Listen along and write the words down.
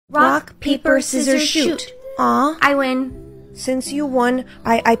Rock, paper, scissors, shoot. Aw. I win. Since you won,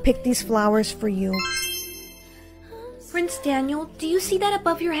 I picked these flowers for you. Prince Daniel, do you see that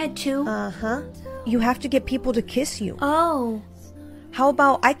above your head too? Uh-huh. You have to get people to kiss you. Oh. How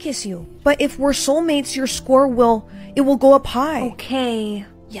about I kiss you? But if we're soulmates, your score will go up high. Okay.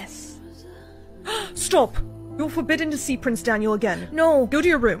 Yes. Stop! You're forbidden to see Prince Daniel again. No. Go to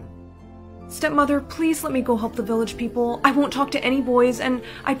your room. Stepmother, please let me go help the village people. I won't talk to any boys, and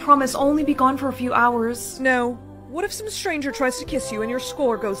I promise I'll only be gone for a few hours. No. What if some stranger tries to kiss you and your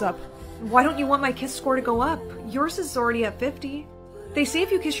score goes up? Why don't you want my kiss score to go up? Yours is already at 50. They say if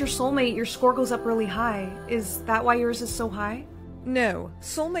you kiss your soulmate, your score goes up really high. Is that why yours is so high? No.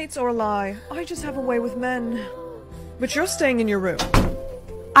 Soulmates are a lie. I just have a way with men. But you're staying in your room.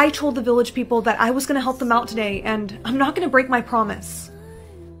 I told the village people that I was going to help them out today, and I'm not going to break my promise.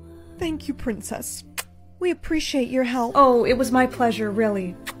 Thank you, Princess. We appreciate your help. Oh, it was my pleasure,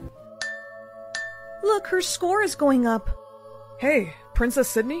 really. Look, her score is going up. Hey, Princess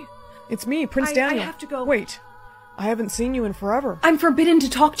Sydney? It's me, Prince Daniel. I have to go. Wait, I haven't seen you in forever. I'm forbidden to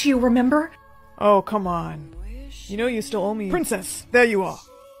talk to you, remember? Oh, come on. You know you still owe me. Princess, there you are.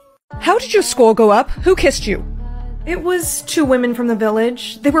 How did your score go up? Who kissed you? It was 2 women from the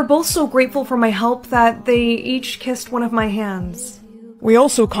village. They were both so grateful for my help that they each kissed one of my hands. We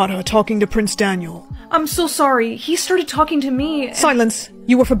also caught her talking to Prince Daniel. I'm so sorry. He started talking to me and... Silence.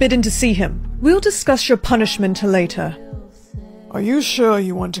 You were forbidden to see him. We'll discuss your punishment later. Are you sure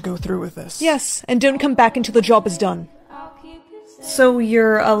you want to go through with this? Yes, and don't come back until the job is done. So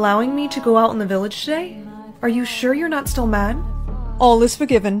you're allowing me to go out in the village today? Are you sure you're not still mad? All is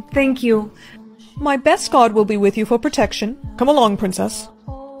forgiven. Thank you. My best guard will be with you for protection. Come along, Princess.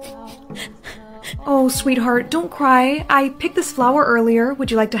 Oh, sweetheart, don't cry. I picked this flower earlier. Would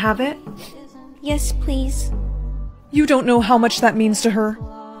you like to have it? Yes, please. You don't know how much that means to her.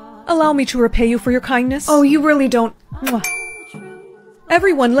 Allow me to repay you for your kindness. Oh, you really don't. Mwah.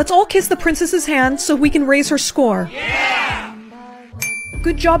 Everyone, let's all kiss the princess's hand so we can raise her score. Yeah!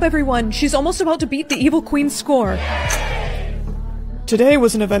 Good job, everyone. She's almost about to beat the evil queen's score. Today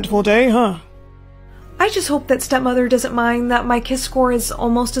was an eventful day, huh? I just hope that stepmother doesn't mind that my kiss score is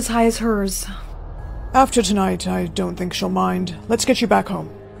almost as high as hers. After tonight, I don't think she'll mind. Let's get you back home.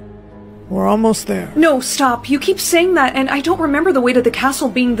 We're almost there. No, stop. You keep saying that, and I don't remember the way to the castle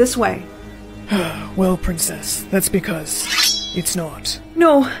being this way. Well, Princess, that's because it's not.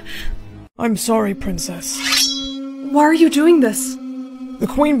 No. I'm sorry, Princess. Why are you doing this? The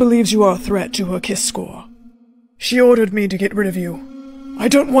Queen believes you are a threat to her kiss score. She ordered me to get rid of you. I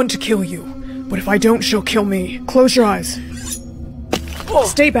don't want to kill you, but if I don't, she'll kill me. Close your eyes. Oh.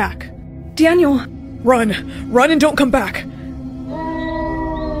 Stay back. Daniel. Run. Run and don't come back.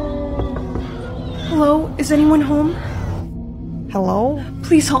 Hello? Is anyone home? Hello?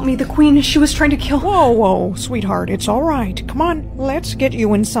 Please help me. The Queen, she was trying to kill... Whoa, sweetheart. It's all right. Come on, let's get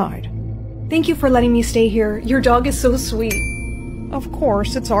you inside. Thank you for letting me stay here. Your dog is so sweet. Of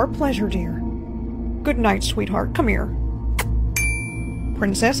course, it's our pleasure, dear. Good night, sweetheart. Come here.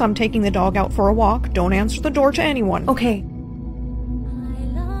 Princess, I'm taking the dog out for a walk. Don't answer the door to anyone. Okay.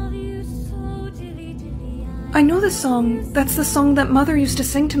 I know this song. That's the song that Mother used to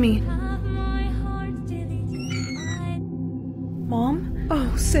sing to me. Mom?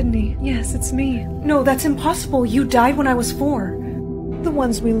 Oh, Sydney. Yes, it's me. No, that's impossible. You died when I was 4. The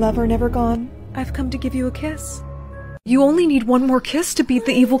ones we love are never gone. I've come to give you a kiss. You only need one more kiss to beat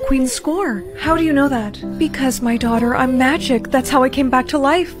the evil queen's score. How do you know that? Because, my daughter, I'm magic. That's how I came back to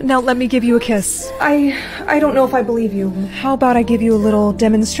life. Now let me give you a kiss. I don't know if I believe you. How about I give you a little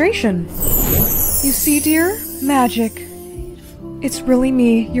demonstration? You see, dear? Magic. It's really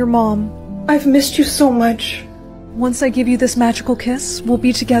me, your mom. I've missed you so much. Once I give you this magical kiss, we'll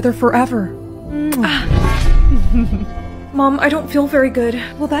be together forever. Mom, I don't feel very good.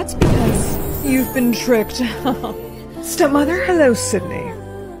 Well, that's because you've been tricked. Stepmother? Hello, Sydney.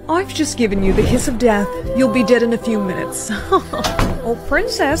 I've just given you the kiss of death. You'll be dead in a few minutes. Oh,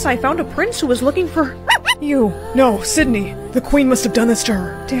 Princess, I found a prince who was looking for you. No, Sydney. The Queen must have done this to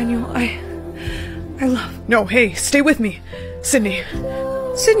her. Daniel, I love... No, hey, stay with me. Sydney.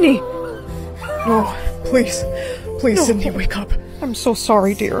 Sydney! No, please. Please, no. Sydney, wake up. I'm so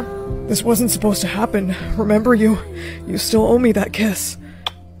sorry, dear. This wasn't supposed to happen. Remember, you still owe me that kiss.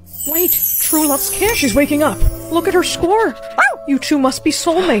 Wait, true love's kiss? She's waking up. Look at her score. You two must be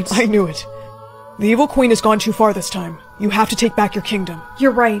soulmates. I knew it. The evil queen has gone too far this time. You have to take back your kingdom.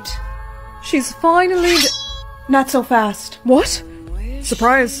 You're right. She's finally... Not so fast. What?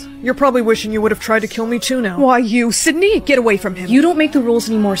 Surprise. You're probably wishing you would have tried to kill me too now. Why, you, Sydney? Get away from him. You don't make the rules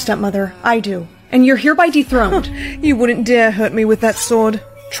anymore, stepmother. I do. And you're hereby dethroned. You wouldn't dare hurt me with that sword.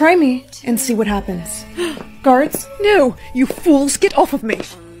 Try me and see what happens. Guards? No! You fools, get off of me!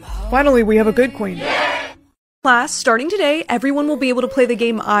 Finally, we have a good queen. Class, starting today, everyone will be able to play the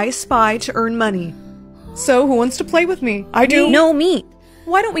game I Spy to earn money. So, who wants to play with me? I do. No, me.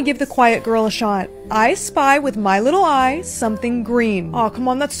 Why don't we give the quiet girl a shot? I spy with my little eye something green. Aw, come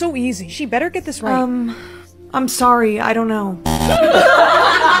on, that's so easy. She better get this right. I'm sorry, I don't know.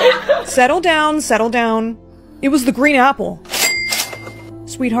 Settle down, settle down. It was the green apple.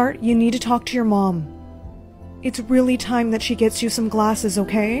 Sweetheart, you need to talk to your mom. It's really time that she gets you some glasses,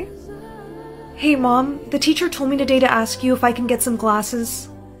 okay? Hey, Mom, the teacher told me today to ask you if I can get some glasses.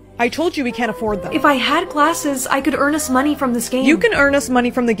 I told you we can't afford them. If I had glasses, I could earn us money from this game. You can earn us money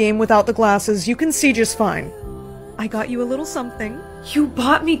from the game without the glasses. You can see just fine. I got you a little something. You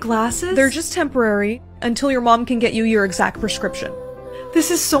bought me glasses? They're just temporary, until your mom can get you your exact prescription. This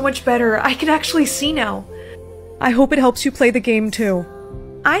is so much better. I can actually see now. I hope it helps you play the game too.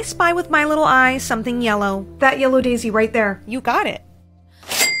 I spy with my little eye something yellow. That yellow daisy right there. You got it.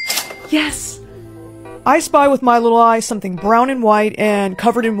 Yes. I spy with my little eye something brown and white and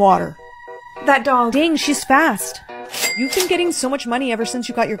covered in water. That dog. Dang, she's fast. You've been getting so much money ever since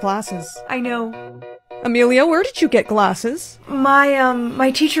you got your glasses. I know. Amelia, where did you get glasses?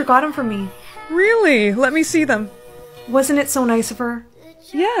 My teacher got them for me. Really? Let me see them. Wasn't it so nice of her?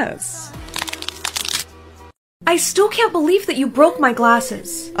 Yes. I still can't believe that you broke my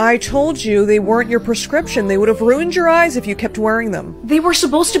glasses. I told you they weren't your prescription. They would have ruined your eyes if you kept wearing them. They were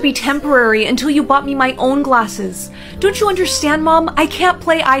supposed to be temporary until you bought me my own glasses. Don't you understand, Mom? I can't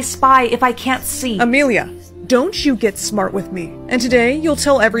play I Spy if I can't see. Amelia, don't you get smart with me. And today, you'll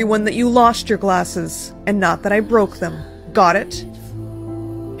tell everyone that you lost your glasses, and not that I broke them. Got it?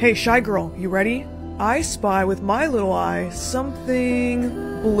 Hey, shy girl, you ready? I spy with my little eye something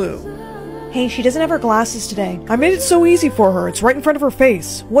blue. Hey, she doesn't have her glasses today. I made it so easy for her. It's right in front of her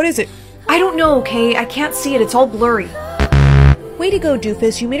face. What is it? I don't know, okay? I can't see it. It's all blurry. Way to go,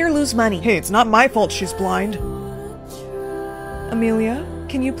 doofus. You made her lose money. Hey, it's not my fault she's blind. Amelia,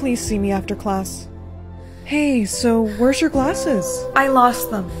 can you please see me after class? Hey, so where's your glasses? I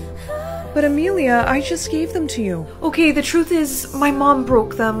lost them. But Amelia, I just gave them to you. Okay, the truth is, my mom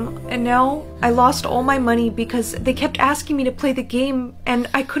broke them, and now I lost all my money because they kept asking me to play the game, and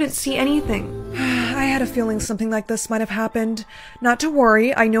I couldn't see anything. I had a feeling something like this might have happened. Not to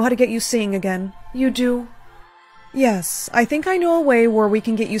worry, I know how to get you seeing again. You do? Yes, I think I know a way where we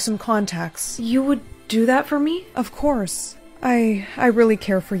can get you some contacts. You would do that for me? Of course. I really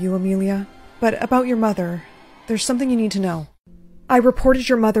care for you, Amelia. But about your mother, there's something you need to know. I reported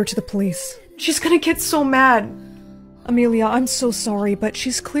your mother to the police. She's gonna get so mad. Amelia, I'm so sorry, but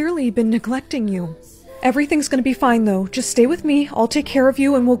she's clearly been neglecting you. Everything's gonna be fine, though. Just stay with me, I'll take care of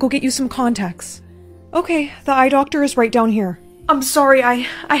you, and we'll go get you some contacts. Okay, the eye doctor is right down here. I'm sorry, I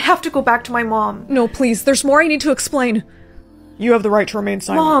have to go back to my mom. No, please, there's more I need to explain. You have the right to remain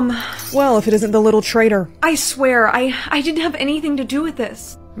silent. Mom! Well, if it isn't the little traitor. I swear, I didn't have anything to do with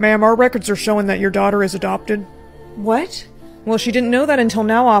this. Ma'am, our records are showing that your daughter is adopted. What? Well, she didn't know that until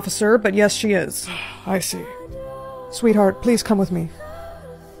now, officer, but yes, she is. I see. Sweetheart, please come with me.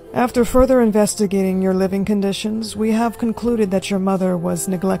 After further investigating your living conditions, we have concluded that your mother was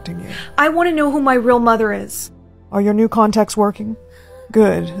neglecting you. I want to know who my real mother is. Are your new contacts working?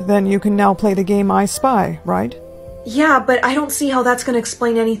 Good. Then you can now play the game I Spy, right? Yeah, but I don't see how that's going to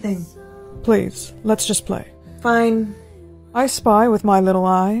explain anything. Please, let's just play. Fine. I spy with my little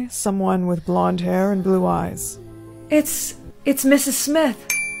eye someone with blonde hair and blue eyes. It's Mrs. Smith.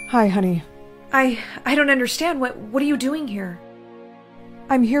 Hi, honey. I don't understand. What are you doing here?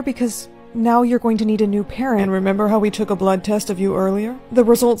 I'm here because now you're going to need a new parent. And remember how we took a blood test of you earlier? The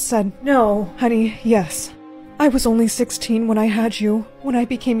results said, no, honey, yes. I was only 16 when I had you. When I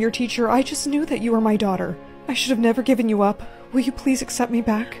became your teacher, I just knew that you were my daughter. I should have never given you up. Will you please accept me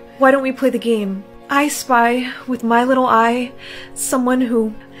back? Why don't we play the game? I spy with my little eye someone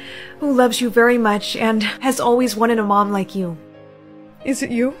who loves you very much and has always wanted a mom like you. Is it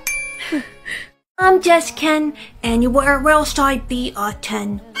you? I'm just Ken, anywhere else I'd be a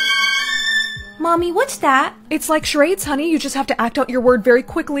 10. Mommy, what's that? It's like charades, honey. You just have to act out your word very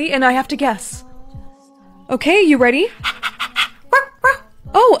quickly and I have to guess. Okay, you ready?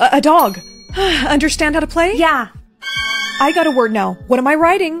 Oh, a dog. Understand how to play? Yeah. I got a word now. What am I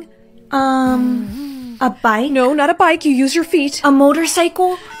riding? A bike? No, not a bike. You use your feet. A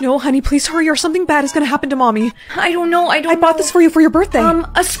motorcycle? No, honey, please hurry or something bad is gonna happen to Mommy. I don't know, I bought this for you for your birthday.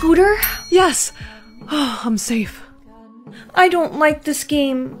 A scooter? Yes. Oh, I'm safe. I don't like this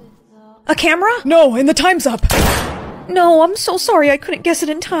game. A camera? No, and the time's up. No, I'm so sorry I couldn't guess it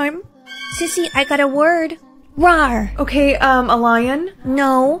in time. Sissy, I got a word. Rawr. Okay, a lion?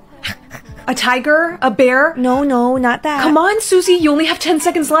 No. A tiger? A bear? No, not that. Come on, Susie, you only have 10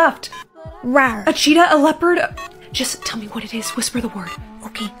 seconds left. Rawr. A cheetah? A leopard? Just tell me what it is. Whisper the word.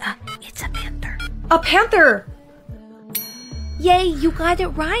 Okay, it's a panther. A panther! Yay, you got it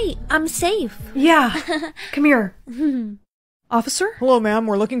right. I'm safe. Yeah. Come here. Officer? Hello, ma'am.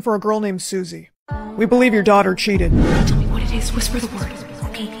 We're looking for a girl named Susie. We believe your daughter cheated. Tell me what it is. Whisper the word.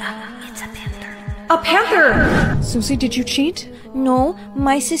 Okay, it's a panther. A panther! Susie, did you cheat? No,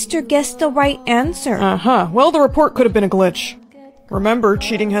 my sister guessed the right answer. Uh-huh. Well, the report could have been a glitch. Remember,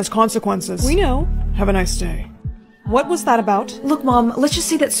 cheating has consequences. We know. Have a nice day. What was that about? Look, Mom, let's just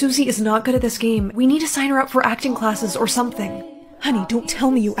say that Susie is not good at this game. We need to sign her up for acting classes or something. Honey, don't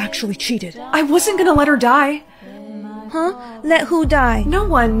tell me you actually cheated. I wasn't gonna let her die. Huh? Let who die? No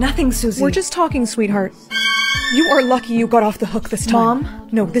one. Nothing, Susie. We're just talking, sweetheart. You are lucky you got off the hook this time. Mom?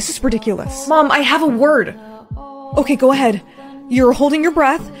 No, this is ridiculous. Mom, I have a word. Okay, go ahead. You're holding your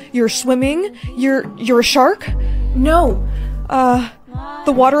breath. You're swimming. You're a shark? No.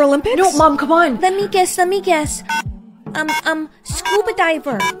 The Water Olympics? No, Mom, come on. Let me guess. Scuba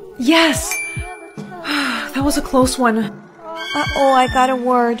diver. Yes. That was a close one. Uh-oh, I got a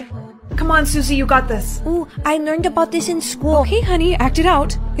word. Come on, Susie, you got this. Ooh, I learned about this in school. Okay, honey, act it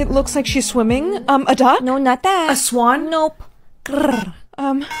out. It looks like she's swimming. A duck? No, not that. A swan? Nope. Grrr.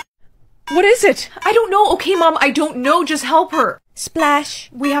 What is it? I don't know. Okay, Mom, I don't know. Just help her. Splash.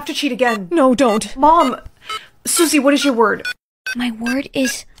 We have to cheat again. No, don't. Mom. Susie, what is your word? My word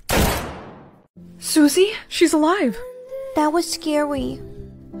is... Susie? She's alive. That was scary.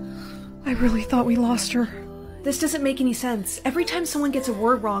 I really thought we lost her. This doesn't make any sense. Every time someone gets a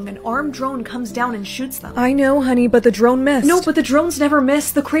word wrong, an armed drone comes down and shoots them. I know, honey, but the drone missed. No, but the drones never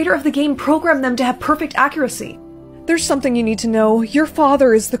miss. The creator of the game programmed them to have perfect accuracy. There's something you need to know. Your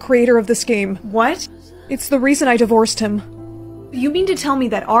father is the creator of this game. What? It's the reason I divorced him. You mean to tell me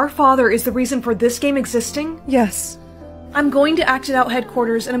that our father is the reason for this game existing? Yes. I'm going to Act It Out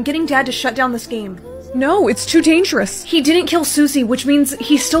headquarters, and I'm getting Dad to shut down this game. No, it's too dangerous. He didn't kill Susie, which means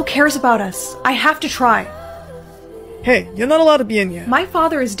he still cares about us. I have to try. Hey, you're not allowed to be in yet. My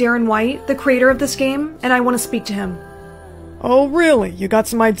father is Darren White, the creator of this game, and I want to speak to him. Oh, really? You got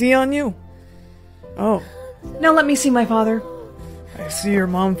some ID on you? Oh. Now let me see my father. I see your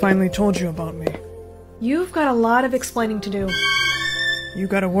mom finally told you about me. You've got a lot of explaining to do. You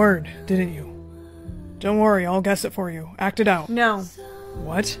got a word, didn't you? Don't worry, I'll guess it for you. Act it out. No.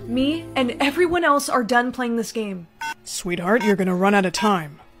 What? Me and everyone else are done playing this game. Sweetheart, you're gonna run out of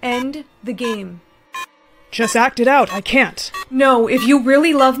time. End the game. Just act it out, I can't. No, if you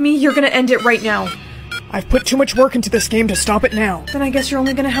really love me, you're gonna end it right now. I've put too much work into this game to stop it now. Then I guess you're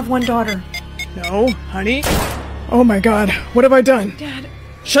only gonna have one daughter. No, honey. Oh my god, what have I done? Dad.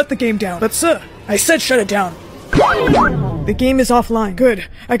 Shut the game down. But sir, I said shut it down. The game is offline. Good,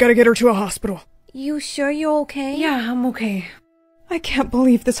 I gotta get her to a hospital. You sure you're okay? Yeah, I'm okay. I can't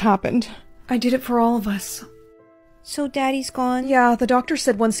believe this happened. I did it for all of us. So Daddy's gone? Yeah, the doctor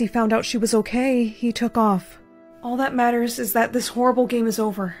said once he found out she was okay, he took off. All that matters is that this horrible game is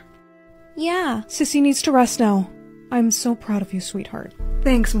over. Yeah. Sissy needs to rest now. I'm so proud of you, sweetheart.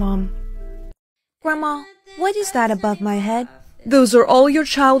 Thanks, Mom. Grandma, what is that above my head? Those are all your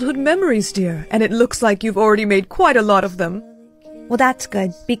childhood memories, dear, and it looks like you've already made quite a lot of them. Well, that's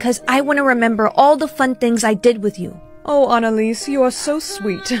good, because I want to remember all the fun things I did with you. Oh, Annalise, you are so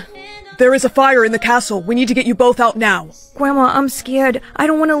sweet. There is a fire in the castle. We need to get you both out now. Grandma, I'm scared. I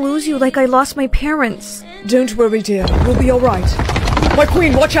don't want to lose you like I lost my parents. Don't worry, dear. We'll be all right. My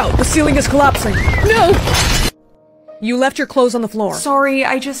queen, watch out! The ceiling is collapsing. No! You left your clothes on the floor. Sorry,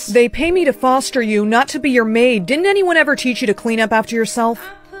 They pay me to foster you, not to be your maid. Didn't anyone ever teach you to clean up after yourself?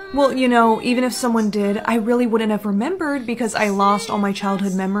 Well, you know, even if someone did, I really wouldn't have remembered because I lost all my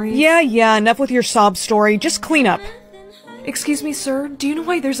childhood memories. Yeah, enough with your sob story. Just clean up. Excuse me, sir, do you know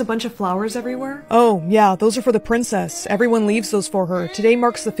why there's a bunch of flowers everywhere? Oh, yeah, those are for the princess. Everyone leaves those for her. Today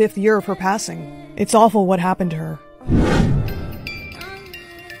marks the 5th year of her passing. It's awful what happened to her.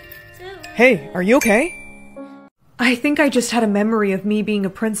 Hey, are you okay? I think I just had a memory of me being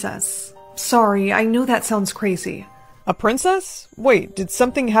a princess. Sorry, I know that sounds crazy. A princess? Wait, did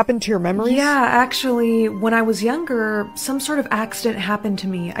something happen to your memories? Yeah, actually, when I was younger, some sort of accident happened to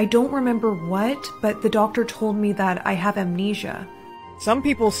me. I don't remember what, but the doctor told me that I have amnesia. Some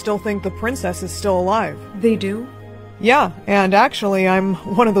people still think the princess is still alive. They do? Yeah, and actually, I'm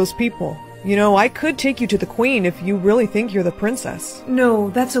one of those people. You know, I could take you to the queen if you really think you're the princess. No,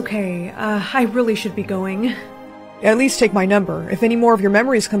 that's okay. I really should be going. At least take my number. If any more of your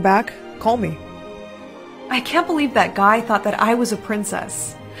memories come back, call me. I can't believe that guy thought that I was a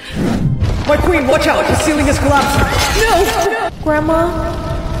princess. My queen, watch out! The ceiling is collapsing! No! Grandma?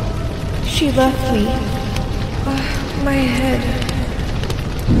 She left me. My head.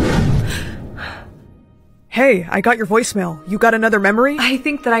 Hey, I got your voicemail. You got another memory? I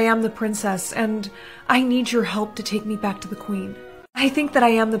think that I am the princess, and I need your help to take me back to the queen. I think that I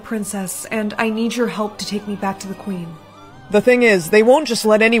am the princess, and I need your help to take me back to the queen. The thing is, they won't just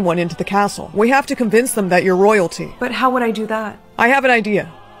let anyone into the castle. We have to convince them that you're royalty. But how would I do that? I have an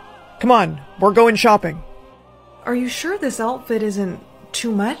idea. Come on, we're going shopping. Are you sure this outfit isn't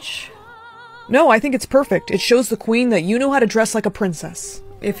too much? No, I think it's perfect. It shows the queen that you know how to dress like a princess.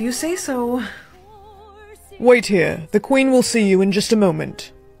 If you say so. Wait here. The queen will see you in just a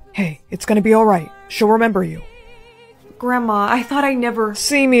moment. Hey, it's gonna be alright. She'll remember you. Grandma, I thought I never—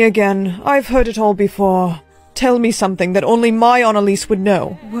 See me again. I've heard it all before. Tell me something that only my Annalise would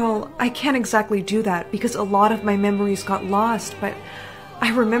know. Well, I can't exactly do that because a lot of my memories got lost, but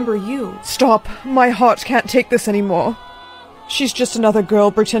I remember you. Stop. My heart can't take this anymore. She's just another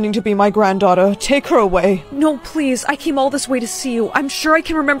girl pretending to be my granddaughter. Take her away. No, please. I came all this way to see you. I'm sure I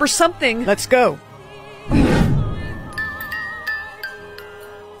can remember something. Let's go.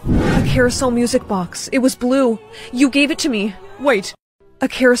 A carousel music box. It was blue. You gave it to me. Wait. A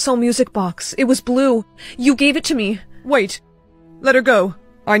carousel music box. It was blue. You gave it to me. Wait. Let her go.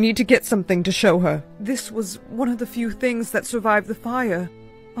 I need to get something to show her. This was one of the few things that survived the fire.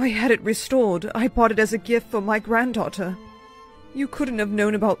 I had it restored. I bought it as a gift for my granddaughter. You couldn't have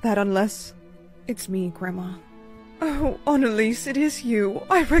known about that unless— It's me, Grandma. Oh, Annalise, it is you.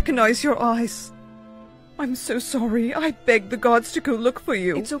 I recognize your eyes. I'm so sorry. I begged the gods to go look for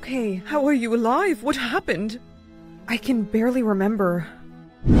you. It's okay. How are you alive? What happened? I can barely remember.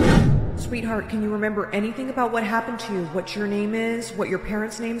 Sweetheart, can you remember anything about what happened to you? What your name is? What your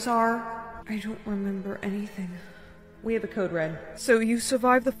parents' names are? I don't remember anything. We have a code red. So you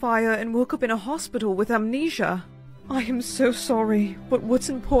survived the fire and woke up in a hospital with amnesia. I am so sorry, but what's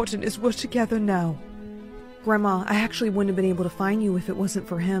important is we're together now. Grandma, I actually wouldn't have been able to find you if it wasn't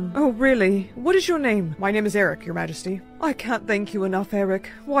for him. Oh, really? What is your name? My name is Eric, Your Majesty. I can't thank you enough, Eric.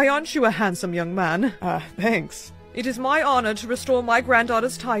 Why aren't you a handsome young man? Thanks. It is my honor to restore my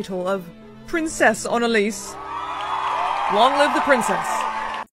granddaughter's title of Princess Annalise. Long live the princess.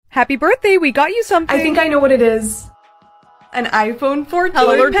 Happy birthday, we got you something. I think I know what it is. An iPhone 14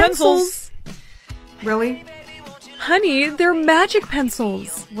 colored pencils. Really? Honey, they're magic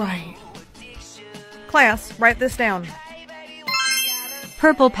pencils. Right. Class, write this down.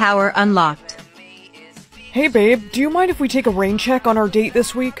 Purple power unlocked. Hey babe, do you mind if we take a rain check on our date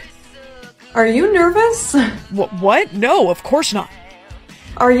this week? Are you nervous? What? No, of course not.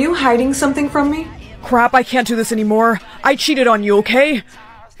 Are you hiding something from me? Crap, I can't do this anymore. I cheated on you, okay?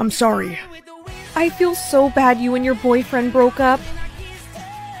 I'm sorry. I feel so bad you and your boyfriend broke up.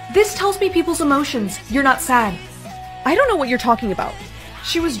 This tells me people's emotions. You're not sad. I don't know what you're talking about.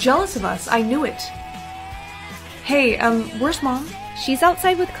 She was jealous of us. I knew it. Hey, where's Mom? She's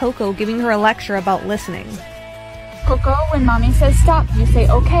outside with Coco giving her a lecture about listening. Coco, when Mommy says stop, you say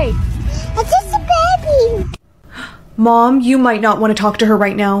okay. I'm just a baby. Mom, you might not want to talk to her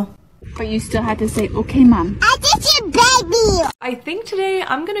right now. But you still had to say okay, Mom. I'm just a baby. I think today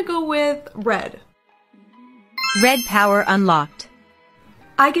I'm gonna go with red. Red power unlocked.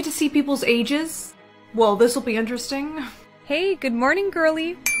 I get to see people's ages. Well, this'll be interesting. Hey, good morning,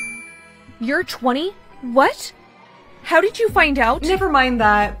 girlie. You're 20? What? How did you find out? Never mind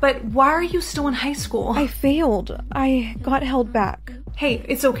that, but why are you still in high school? I failed. I got held back. Hey,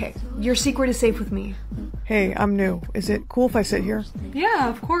 it's okay. Your secret is safe with me. Hey, I'm new. Is it cool if I sit here? Yeah,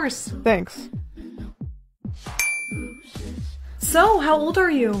 of course. Thanks. So, how old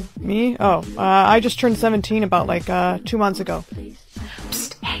are you? Me? Oh, I just turned 17 about 2 months ago.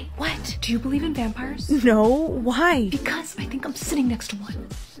 Psst, hey, what? Do you believe in vampires? No, why? Because I think I'm sitting next to one.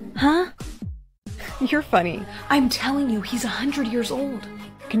 Huh? You're funny. I'm telling you, he's 100 years old.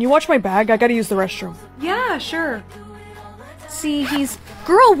 Can you watch my bag? I gotta use the restroom. Yeah, sure. See, he's—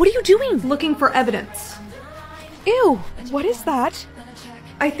 Girl, what are you doing? Looking for evidence. Ew, what is that?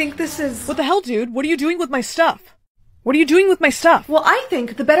 I think this is— What the hell, dude? What are you doing with my stuff? What are you doing with my stuff? Well, I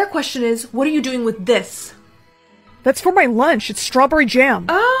think the better question is, what are you doing with this? That's for my lunch. It's strawberry jam.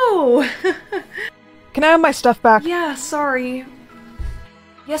 Oh! Can I have my stuff back? Yeah, sorry.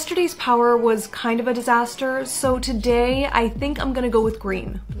 Yesterday's power was kind of a disaster, so today I think I'm gonna go with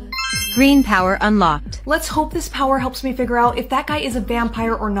green. Green power unlocked. Let's hope this power helps me figure out if that guy is a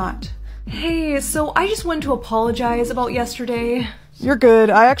vampire or not. Hey, so I just wanted to apologize about yesterday. You're good.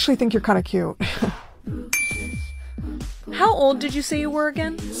 I actually think you're kind of cute. How old did you say you were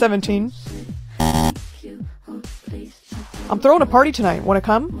again? 17. I'm throwing a party tonight. Wanna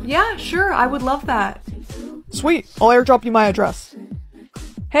come? Yeah, sure, I would love that. Sweet, I'll airdrop you my address.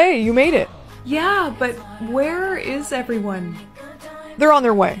 Hey, you made it. Yeah, but where is everyone? They're on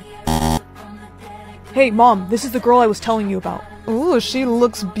their way. Hey, Mom, this is the girl I was telling you about. Ooh, she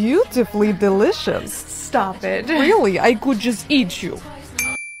looks beautifully delicious. Stop it. Really, I could just eat you.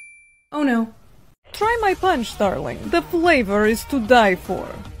 Oh no. Try my punch, darling. The flavor is to die for.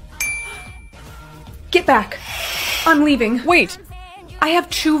 Get back. I'm leaving. Wait. I have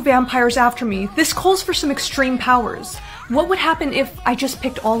 2 vampires after me. This calls for some extreme powers. What would happen if I just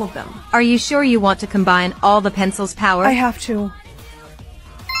picked all of them? Are you sure you want to combine all the pencil's power? I have to.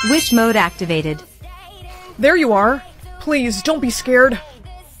 Wish mode activated. There you are. Please, don't be scared.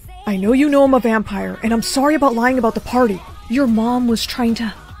 I know you know I'm a vampire, and I'm sorry about lying about the party. Your mom was trying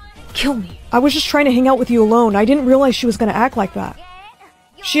to kill me. I was just trying to hang out with you alone. I didn't realize she was gonna act like that.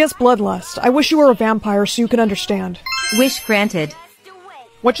 She has bloodlust. I wish you were a vampire so you could understand. Wish granted.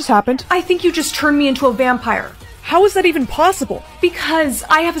 What just happened? I think you just turned me into a vampire. How is that even possible? Because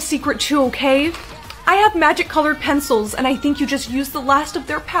I have a secret too, okay? I have magic-colored pencils, and I think you just used the last of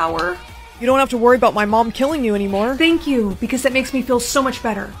their power. You don't have to worry about my mom killing you anymore. Thank you, because that makes me feel so much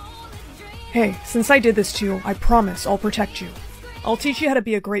better. Hey, since I did this to you, I promise I'll protect you. I'll teach you how to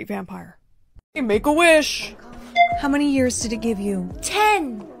be a great vampire. Hey, make a wish! How many years did it give you?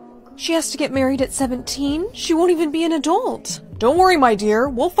 10. She has to get married at 17? She won't even be an adult. Don't worry, my dear.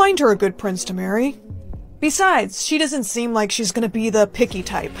 We'll find her a good prince to marry. Besides, she doesn't seem like she's gonna be the picky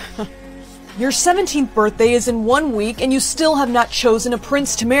type. Your 17th birthday is in 1 week, and you still have not chosen a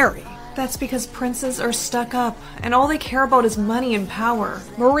prince to marry. That's because princes are stuck up, and all they care about is money and power.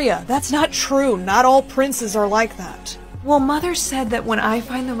 Maria, that's not true. Not all princes are like that. Well, Mother said that when I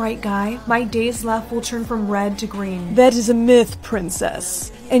find the right guy, my days left will turn from red to green. That is a myth,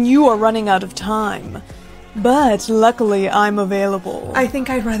 princess, and you are running out of time. But luckily, I'm available. I think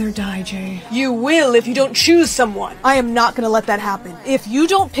I'd rather die, Jay. You will if you don't choose someone. I am not gonna let that happen. If you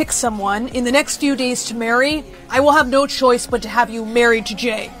don't pick someone in the next few days to marry, I will have no choice but to have you married to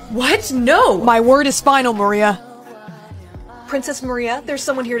Jay. What? No! My word is final, Maria. Princess Maria, there's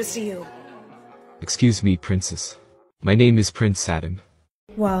someone here to see you. Excuse me, princess. My name is Prince Adam.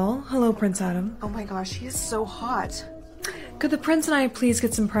 Well, hello, Prince Adam. Oh my gosh, he is so hot. Could the prince and I please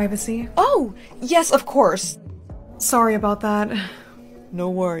get some privacy? Oh, yes, of course. Sorry about that. No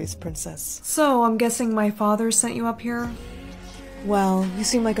worries, princess. So, I'm guessing my father sent you up here? Well, you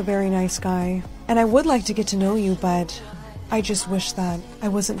seem like a very nice guy, and I would like to get to know you, but I just wish that I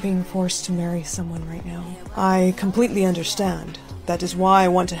wasn't being forced to marry someone right now. I completely understand. That is why I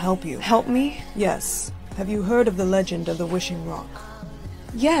want to help you. Help me? Yes. Have you heard of the legend of the Wishing Rock?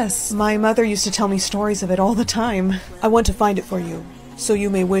 Yes, my mother used to tell me stories of it all the time. I want to find it for you, so you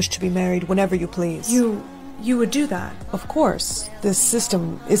may wish to be married whenever you please. You would do that? Of course. This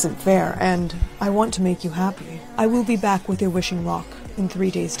system isn't fair, and I want to make you happy. I will be back with your wishing rock in 3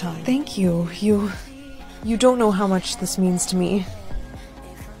 days' time. Thank you. You don't know how much this means to me.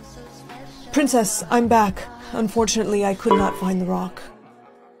 Princess, I'm back. Unfortunately, I could not find the rock.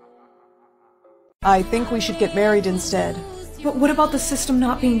 I think we should get married instead. But what about the system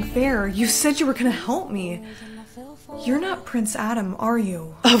not being fair? You said you were gonna help me. You're not Prince Adam, are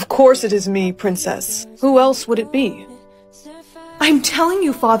you? Of course it is me, Princess. Who else would it be? I'm telling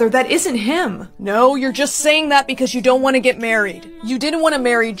you, Father, that isn't him. No, you're just saying that because you don't want to get married. You didn't want to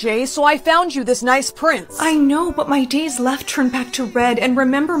marry Jay, so I found you this nice prince. I know, but my days left turned back to red, and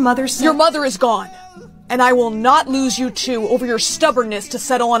remember Mother said— Your mother is gone. And I will not lose you two over your stubbornness to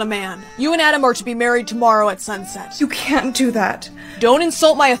settle on a man. You and Adam are to be married tomorrow at sunset. You can't do that. Don't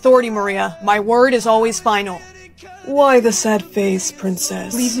insult my authority, Maria. My word is always final. Why the sad face,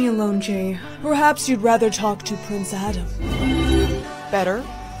 Princess? Leave me alone, Jay. Perhaps you'd rather talk to Prince Adam. Better?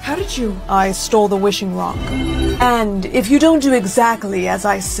 How did you? I stole the wishing rock. And if you don't do exactly as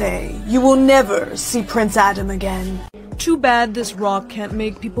I say, you will never see Prince Adam again. Too bad this rock can't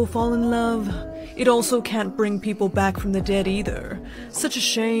make people fall in love. It also can't bring people back from the dead either. Such a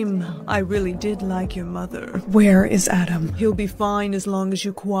shame. I really did like your mother. Where is Adam? He'll be fine as long as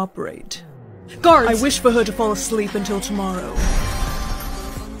you cooperate. Guards! I wish for her to fall asleep until tomorrow.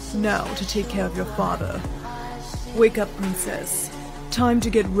 Now to take care of your father. Wake up, Princess. Time to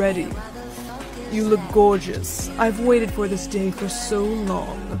get ready. You look gorgeous. I've waited for this day for so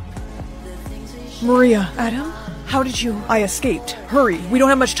long. Maria. Adam? How did you— I escaped. Hurry, we don't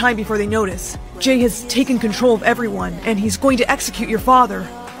have much time before they notice. Jay has taken control of everyone, and he's going to execute your father.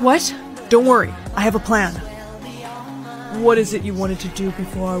 What? Don't worry, I have a plan. What is it you wanted to do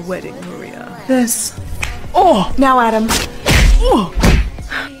before our wedding, Maria? This. Oh! Now, Adam. Oh!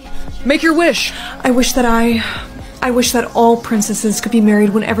 Make your wish! I wish that I I wish that all princesses could be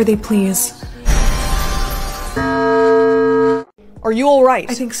married whenever they please. Are you alright?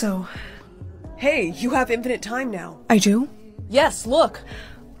 I think so. Hey, you have infinite time now. I do? Yes, look.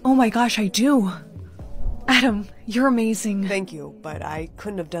 Oh my gosh, I do. Adam, you're amazing. Thank you, but I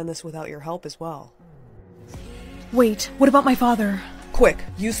couldn't have done this without your help as well. Wait, what about my father? Quick,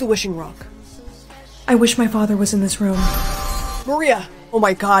 use the wishing rock. I wish my father was in this room. Maria! Oh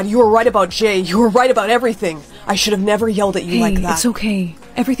my god, you were right about Jay. You were right about everything. I should have never yelled at you like that. It's okay.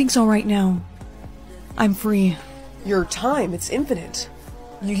 Everything's alright now. I'm free. Your time, it's infinite.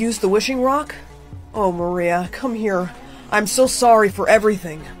 You used the wishing rock? Oh, Maria, come here. I'm so sorry for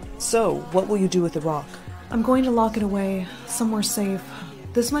everything. So, what will you do with the rock? I'm going to lock it away, somewhere safe.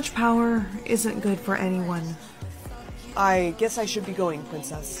 This much power isn't good for anyone. I guess I should be going,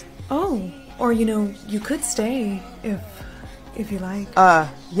 Princess. Oh, or you could stay, if you like.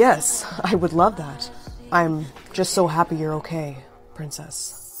 Yes, I would love that. I'm just so happy you're okay,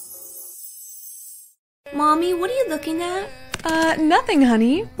 Princess. Mommy, what are you looking at? Nothing,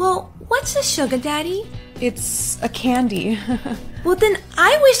 honey. Well, what's a sugar daddy? It's a candy. Well, then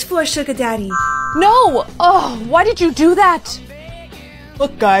I wish for a sugar daddy. No! Oh, why did you do that?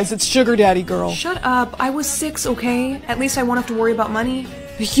 Look, guys, it's Sugar Daddy Girl. Shut up. I was 6, okay? At least I won't have to worry about money.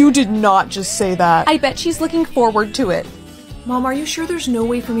 You did not just say that. I bet she's looking forward to it. Mom, are you sure there's no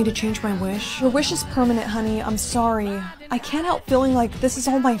way for me to change my wish? Your wish is permanent, honey. I'm sorry. I can't help feeling like this is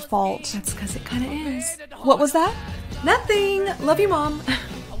all my fault. That's because it kind of is. What was that? Nothing. Love you, Mom.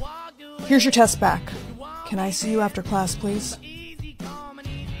 Here's your test back. Can I see you after class, please?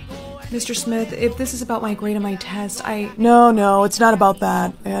 Mr. Smith, if this is about my grade on my test, No, it's not about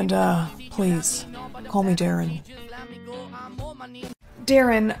that. And, please, call me Darren.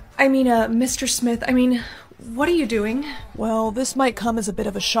 Darren, Mr. Smith, what are you doing? Well, this might come as a bit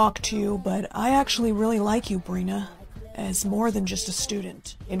of a shock to you, but I actually really like you, Brina, as more than just a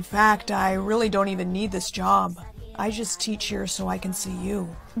student. In fact, I really don't even need this job. I just teach here so I can see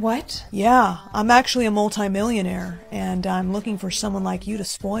you. What? Yeah, I'm actually a multimillionaire, and I'm looking for someone like you to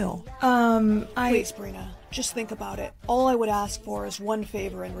spoil. Please, Brina, just think about it. All I would ask for is one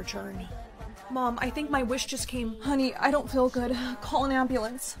favor in return. Mom, I think my wish just came. Honey, I don't feel good. Call an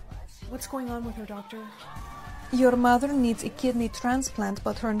ambulance. What's going on with her, doctor? Your mother needs a kidney transplant,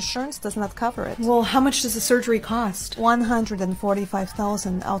 but her insurance does not cover it. Well, how much does the surgery cost?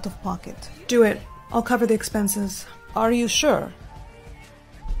 $145,000 out of pocket. Do it. I'll cover the expenses. Are you sure?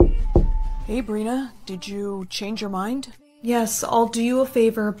 Hey, Brina, did you change your mind? Yes, I'll do you a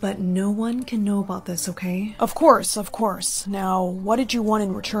favor, but no one can know about this, okay? Of course. Now, what did you want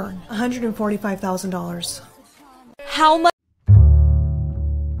in return? $145,000. How much?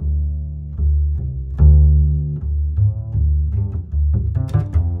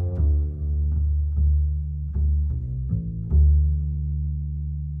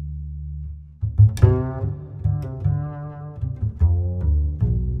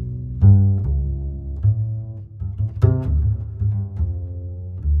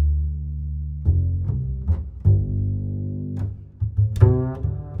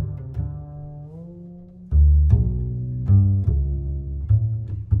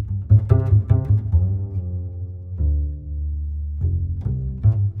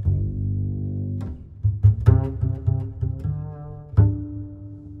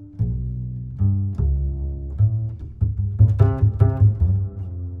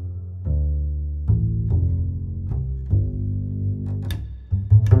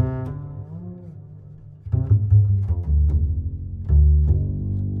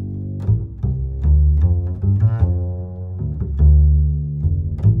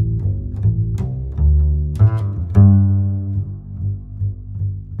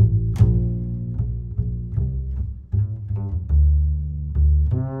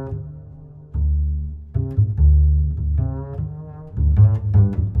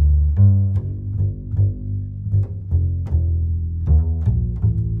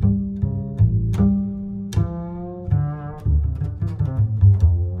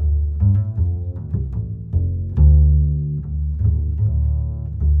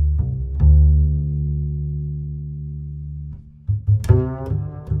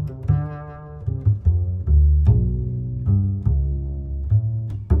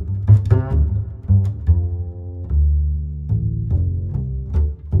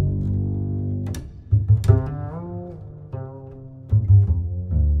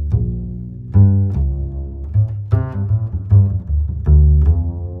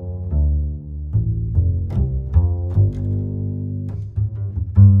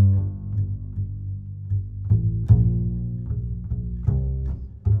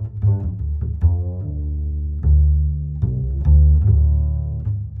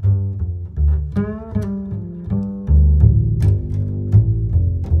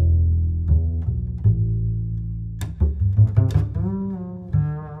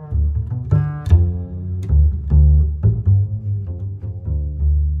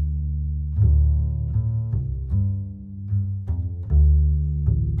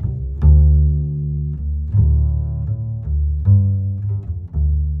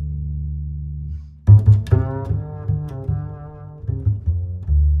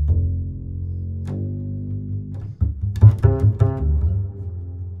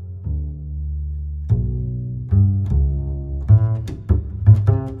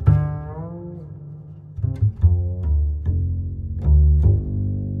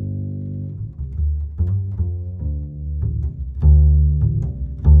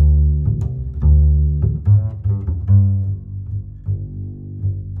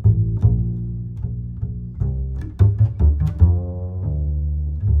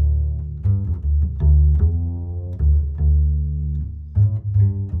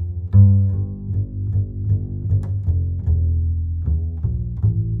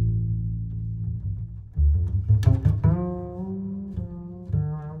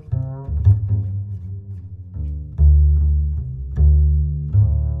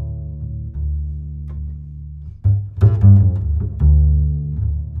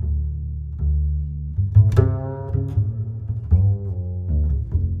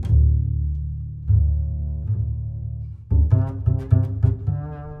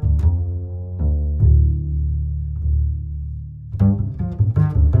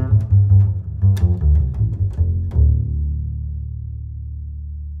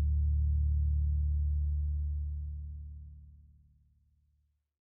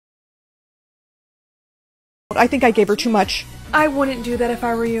 I think I gave her too much. I wouldn't do that if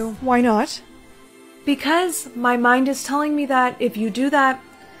I were you. Why not? Because my mind is telling me that if you do that,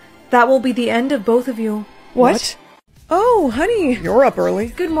 that will be the end of both of you. What? Oh, honey, you're up early.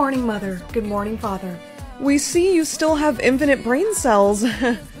 Good morning, Mother. Good morning, Father. We see you still have infinite brain cells.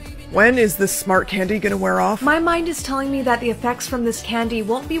 When is this smart candy gonna wear off? My mind is telling me that the effects from this candy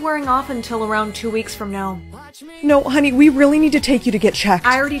won't be wearing off until around 2 weeks from now. No, honey, we really need to take you to get checked.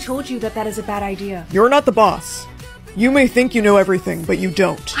 I already told you that that is a bad idea. You're not the boss. You may think you know everything, but you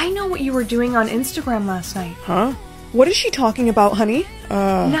don't. I know what you were doing on Instagram last night. Huh? What is she talking about, honey?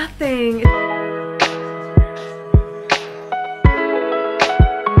 Nothing.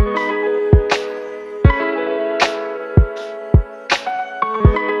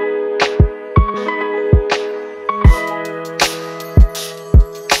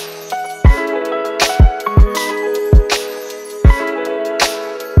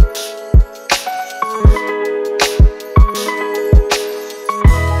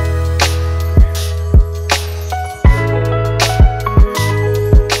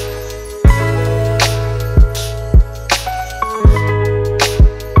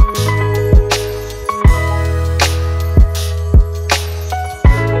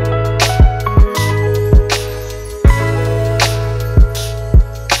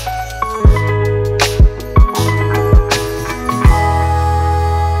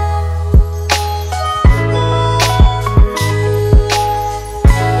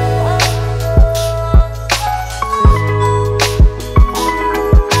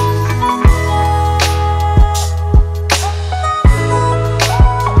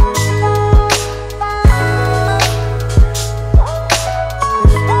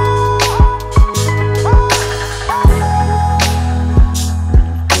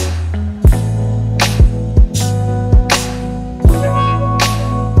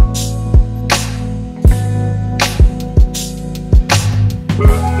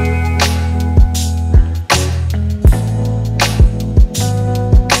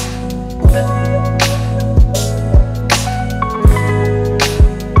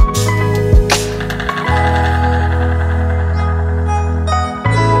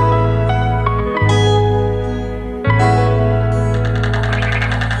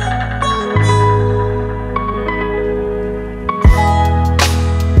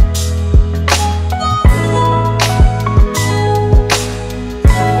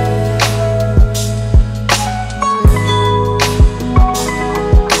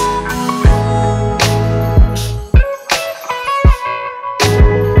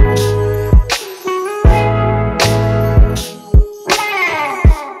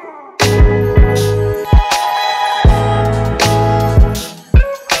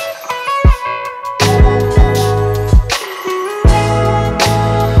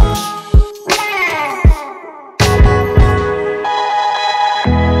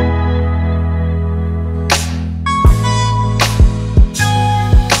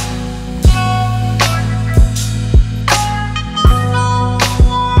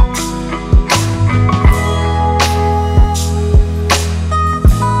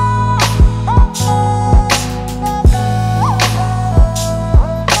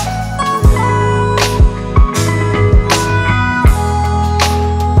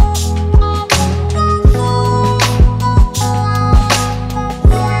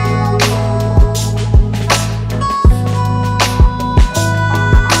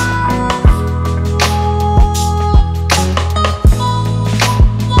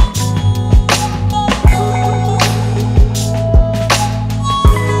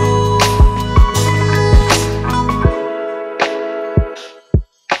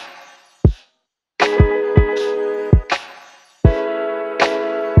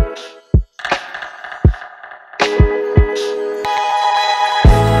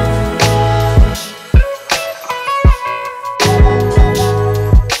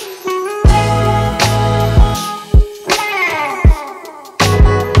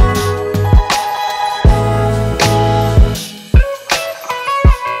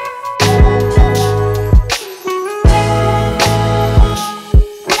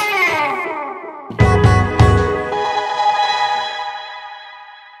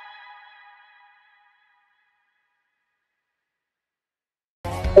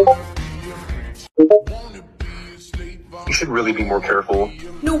 You should really be more careful.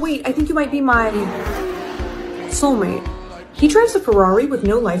 No, wait, I think you might be my soulmate. He drives a Ferrari with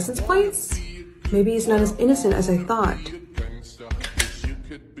no license plates? Maybe he's not as innocent as I thought.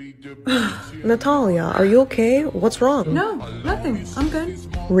 Natalia, are you okay? What's wrong? No, nothing. I'm good.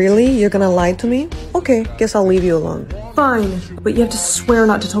 Really? You're gonna lie to me? Okay, guess I'll leave you alone. Fine, but you have to swear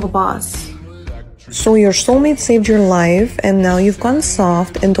not to tell the boss. So your soulmate saved your life, and now you've gone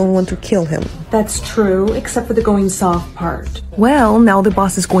soft and don't want to kill him. That's true, except for the going soft part. Well, now the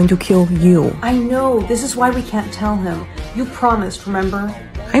boss is going to kill you. I know, this is why we can't tell him. You promised, remember?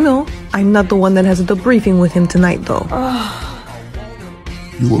 I know. I'm not the one that has the briefing with him tonight, though.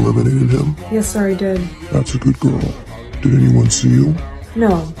 You eliminated him? Yes, sir, I did. That's a good girl. Did anyone see you?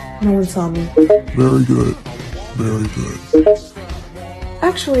 No, no one saw me. Very good. Very good.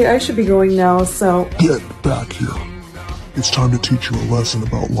 Actually, I should be going now, so... Get back here. It's time to teach you a lesson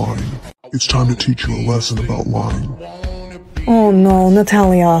about lying. It's time to teach you a lesson about lying. Oh no,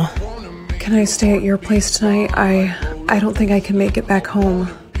 Natalia. Can I stay at your place tonight? I don't think I can make it back home.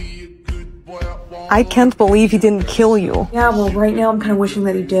 I can't believe he didn't kill you. Yeah, well, right now I'm kind of wishing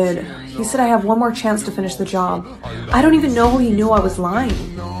that he did. He said I have one more chance to finish the job. I don't even know how he knew I was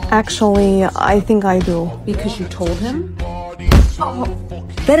lying. Actually, I think I do. Because you told him? Oh,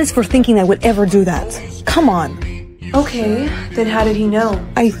 that is for thinking I would ever do that. Come on. Okay, then how did he know?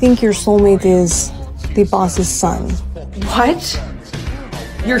 I think your soulmate is the boss's son. What?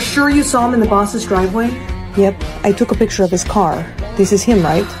 You're sure you saw him in the boss's driveway? Yep, I took a picture of his car. This is him,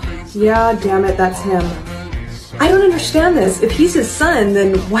 right? Yeah, damn it, that's him. I don't understand this. If he's his son,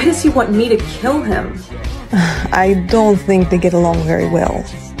 then why does he want me to kill him? I don't think they get along very well.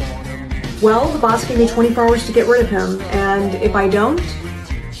 Well, the boss gave me 24 hours to get rid of him, and if I don't,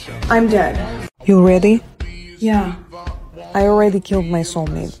 I'm dead. You ready? Yeah. I already killed my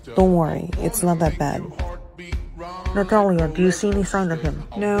soulmate. Don't worry, it's not that bad. Natalia, do you see any sign of him?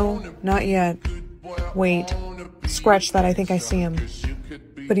 No, not yet. Wait. Scratch that, I think I see him.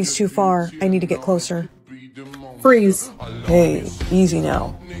 But he's too far. I need to get closer. Freeze. Hey, easy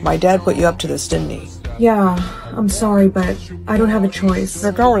now. My dad put you up to this, didn't he? Yeah, I'm sorry, but I don't have a choice.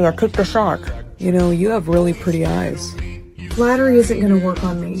 Natalia, kick the shark. You know, you have really pretty eyes. Flattery isn't gonna work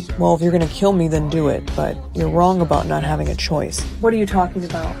on me. Well, if you're gonna kill me, then do it. But you're wrong about not having a choice. What are you talking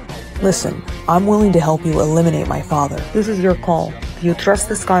about? Listen, I'm willing to help you eliminate my father. This is your call. Do you trust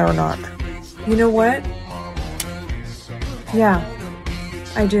this guy or not? You know what? Yeah,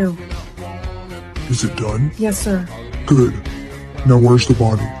 I do. Is it done? Yes, sir. Good. Now where's the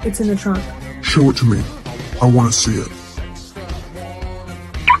body? It's in the trunk. Show it to me. I want to see it.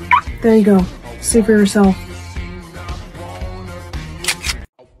 There you go. See for yourself.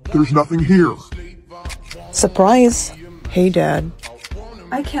 There's nothing here. Surprise. Hey, Dad.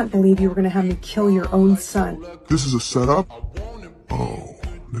 I can't believe you were gonna have me kill your own son. This is a setup? Oh,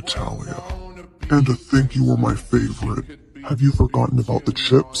 Natalia. And to think you were my favorite. Have you forgotten about the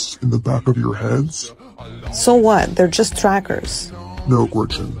chips in the back of your heads? So what? They're just trackers. No,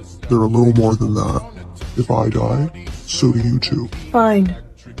 Gretchen. They're a little more than that. If I die, so do you two. Fine.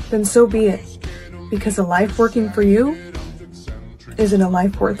 Then so be it. Because a life working for you isn't a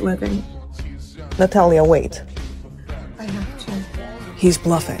life worth living. Natalia, wait. I have to. He's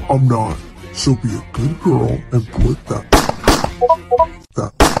bluffing. I'm not. So be a good girl and put that.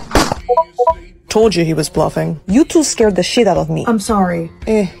 Told you he was bluffing. You two scared the shit out of me. I'm sorry.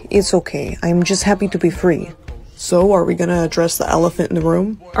 It's okay. I'm just happy to be free. So, are we gonna address the elephant in the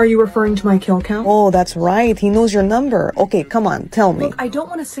room? Are you referring to my kill count? Oh, that's right. He knows your number. Okay, come on, tell me. Look, I don't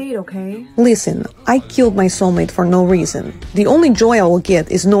want to say it, okay? Listen, I killed my soulmate for no reason. The only joy I will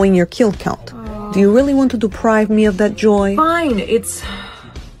get is knowing your kill count. Do you really want to deprive me of that joy? Fine, it's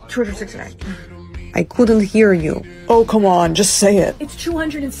 269. I couldn't hear you. Oh, come on, just say it. It's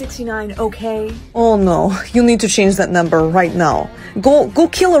 269, okay? Oh no, you need to change that number right now. Go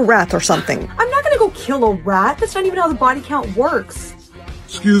kill a rat or something. I'm not gonna go kill a rat. That's not even how the body count works.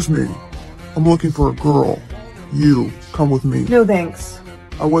 Excuse me. I'm looking for a girl. You, come with me. No thanks.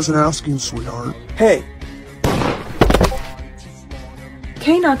 I wasn't asking, sweetheart. Hey.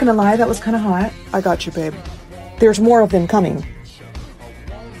 Okay, not gonna lie, that was kinda hot. I got you, babe. There's more of them coming.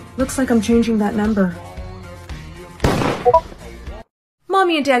 Looks like I'm changing that number.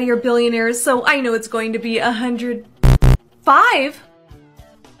 Mommy and Daddy are billionaires, so I know it's going to be 105.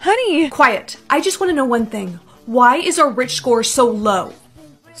 Honey! Quiet. I just want to know one thing. Why is our rich score so low?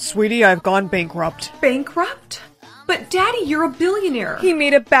 Sweetie, I've gone bankrupt. Bankrupt? But Daddy, you're a billionaire. He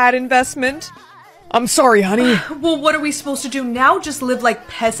made a bad investment. I'm sorry, honey. Well, what are we supposed to do now? Just live like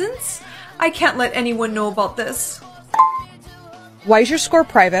peasants? I can't let anyone know about this. Why is your score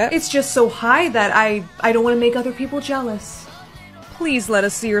private? It's just so high that I don't want to make other people jealous. Please let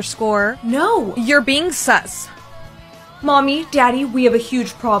us see your score. No! You're being sus. Mommy, Daddy, we have a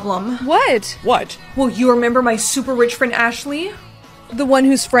huge problem. What? What? Well, you remember my super rich friend Ashley? The one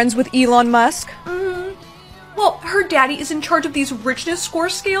who's friends with Elon Musk? Mm-hmm. Well, her daddy is in charge of these richness score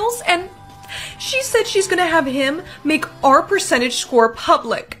scales, and she said she's gonna have him make our percentage score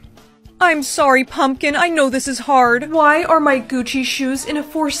public. I'm sorry, Pumpkin. I know this is hard. Why are my Gucci shoes in a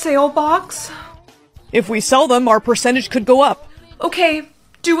for sale box? If we sell them, our percentage could go up. Okay,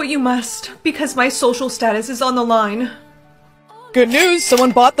 do what you must, because my social status is on the line. Good news,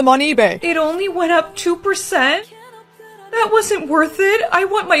 someone bought them on eBay. It only went up 2%? That wasn't worth it. I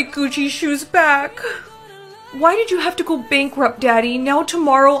want my Gucci shoes back. Why did you have to go bankrupt, Daddy? Now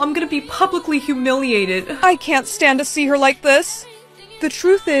tomorrow I'm gonna be publicly humiliated. I can't stand to see her like this. The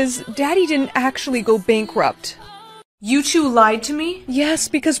truth is, Daddy didn't actually go bankrupt. You two lied to me? Yes,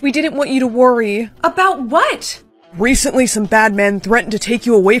 because we didn't want you to worry. About what? Recently, some bad men threatened to take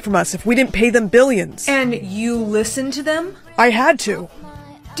you away from us if we didn't pay them billions. And you listened to them? I had to.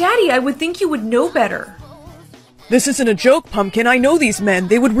 Daddy, I would think you would know better. This isn't a joke, Pumpkin. I know these men.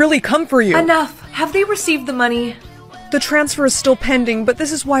 They would really come for you. Enough. Have they received the money? The transfer is still pending, but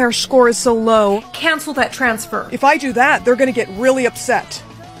this is why our score is so low. Cancel that transfer. If I do that, they're gonna get really upset.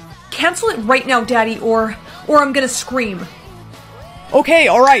 Cancel it right now, Daddy, or I'm gonna scream. Okay,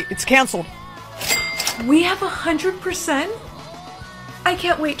 alright, it's canceled. We have 100%? I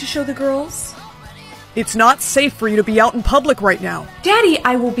can't wait to show the girls. It's not safe for you to be out in public right now. Daddy,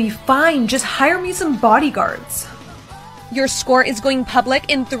 I will be fine. Just hire me some bodyguards. Your score is going public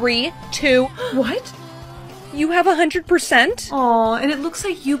in 3, 2... What? You have 100%? Aw, and it looks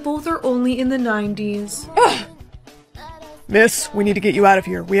like you both are only in the 90s. Ugh. Miss, we need to get you out of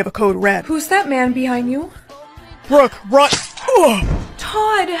here. We have a code red. Who's that man behind you? Brooke, run! Ugh.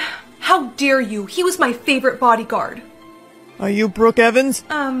 Todd! How dare you? He was my favorite bodyguard. Are you Brooke Evans?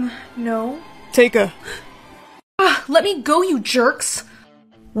 No. Take a... Let me go, you jerks!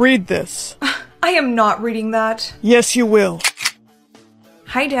 Read this. I am not reading that. Yes, you will.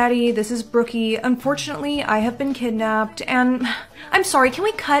 Hi, Daddy. This is Brookie. Unfortunately, I have been kidnapped, and... I'm sorry, can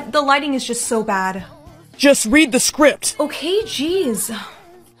we cut? The lighting is just so bad. Just read the script. Okay, jeez.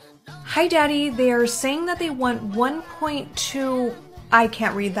 Hi, Daddy. They are saying that they want 1.2... I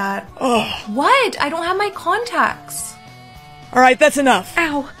can't read that. Ugh. What? I don't have my contacts. Alright, that's enough.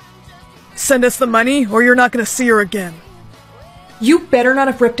 Ow. Send us the money, or you're not gonna see her again. You better not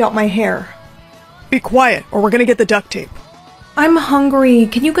have ripped out my hair. Be quiet, or we're gonna get the duct tape. I'm hungry.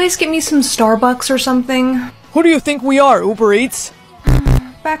 Can you guys get me some Starbucks or something? Who do you think we are, Uber Eats?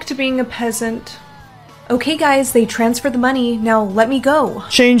 Back to being a peasant. Okay, guys, they transferred the money. Now let me go.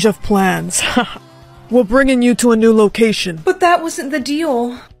 Change of plans. We're bringing you to a new location. But that wasn't the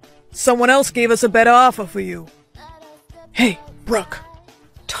deal. Someone else gave us a better offer for you. Hey, Brooke.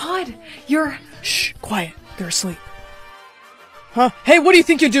 Todd, you're... Shh, quiet. They're asleep. Huh? Hey, what do you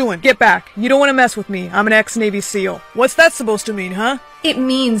think you're doing? Get back. You don't want to mess with me. I'm an ex-Navy SEAL. What's that supposed to mean, huh? It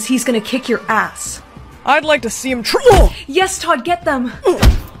means he's gonna kick your ass. I'd like to see him Yes, Todd, get them!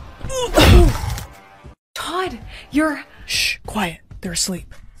 Todd, you're... Shh, quiet. They're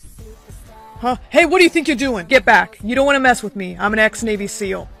asleep. Huh? Hey, what do you think you're doing? Get back. You don't want to mess with me. I'm an ex-Navy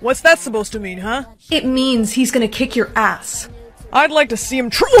SEAL. What's that supposed to mean, huh? It means he's gonna kick your ass. I'd like to see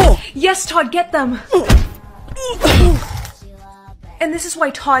him Yes, Todd, get them! And this is why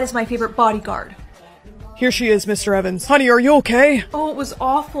Todd is my favorite bodyguard. Here she is, Mr. Evans. Honey, are you okay? Oh, it was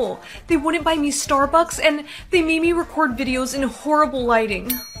awful. They wouldn't buy me Starbucks, and they made me record videos in horrible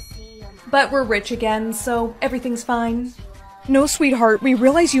lighting. But we're rich again, so everything's fine. No, sweetheart, we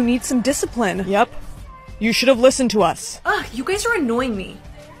realize you need some discipline. Yep. You should have listened to us. Ugh, you guys are annoying me.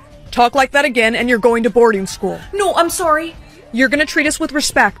 Talk like that again, and you're going to boarding school. No, I'm sorry. You're gonna treat us with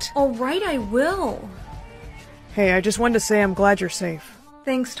respect. Alright, I will. Hey, I just wanted to say I'm glad you're safe.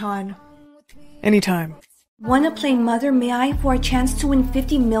 Thanks, Todd. Anytime. Wanna play Mother May I for a chance to win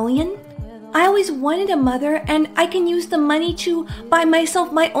 50 million? I always wanted a mother, and I can use the money to buy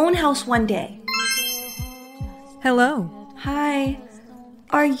myself my own house one day. Hello. Hi.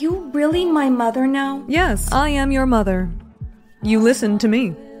 Are you really my mother now? Yes, I am your mother. You listen to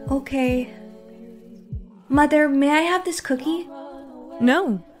me. Okay. Mother, may I have this cookie?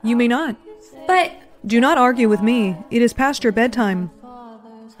 No, you may not. But... Do not argue with me. It is past your bedtime.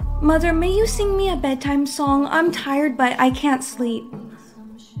 Mother, may you sing me a bedtime song? I'm tired, but I can't sleep.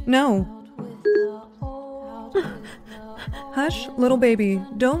 No. Hush, little baby.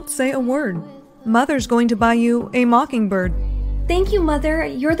 Don't say a word. Mother's going to buy you a mockingbird. Thank you, Mother.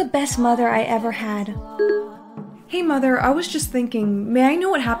 You're the best mother I ever had. Hey, Mother, I was just thinking, may I know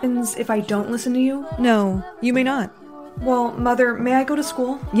what happens if I don't listen to you? No, you may not. Well, Mother, may I go to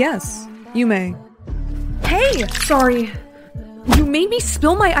school? Yes, you may. Hey! Sorry. You made me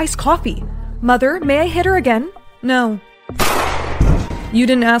spill my iced coffee. Mother, may I hit her again? No. You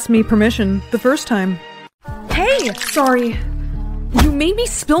didn't ask me permission the first time. Hey! Sorry. You made me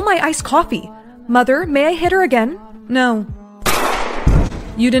spill my iced coffee. Mother, may I hit her again? No.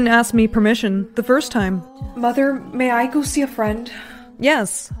 You didn't ask me permission the first time. Mother, may I go see a friend?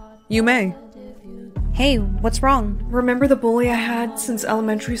 Yes, you may. Hey, what's wrong? Remember the bully I had since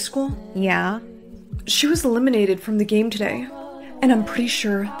elementary school? Yeah? She was eliminated from the game today. And I'm pretty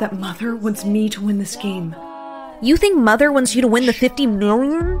sure that Mother wants me to win this game. You think Mother wants you to win the 50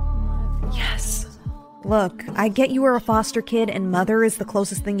 million? Yes. Look, I get you were a foster kid and Mother is the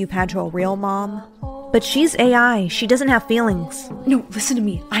closest thing you've had to a real mom. But she's AI. She doesn't have feelings. No, listen to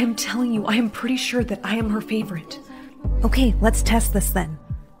me. I am telling you, I am pretty sure that I am her favorite. Okay, let's test this then.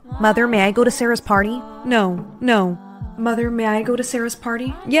 Mother, may I go to Sarah's party? No, no. Mother, may I go to Sarah's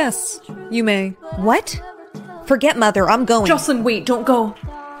party? Yes, you may. What? Forget Mother, I'm going. Jocelyn, wait, don't go.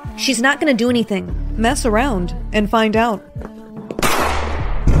 She's not gonna do anything. Mess around and find out.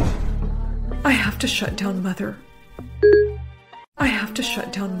 I have to shut down Mother. I have to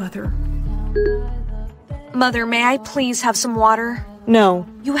shut down Mother. Mother, may I please have some water? No.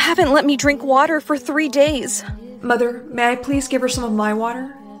 You haven't let me drink water for 3 days. Mother, may I please give her some of my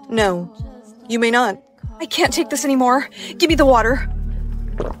water? No. You may not. I can't take this anymore. Give me the water.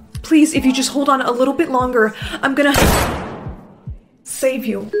 Please, if you just hold on a little bit longer, I'm gonna save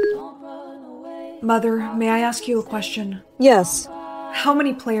you. Mother, may I ask you a question? Yes. How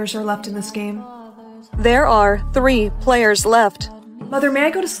many players are left in this game? There are 3 players left. Mother, may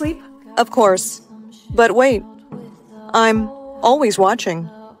I go to sleep? Of course. But wait. I'm always watching.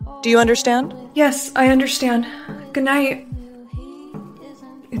 Do you understand? Yes, I understand. Good night.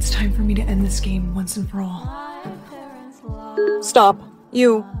 It's time for me to end this game once and for all. Stop.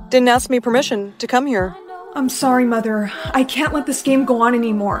 You didn't ask me permission to come here. I'm sorry, Mother. I can't let this game go on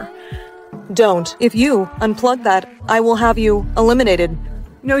anymore. Don't. If you unplug that, I will have you eliminated.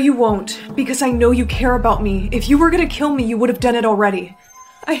 No, you won't, because I know you care about me. If you were gonna kill me, you would have done it already.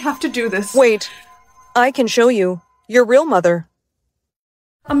 I have to do this. Wait. I can show you your real mother.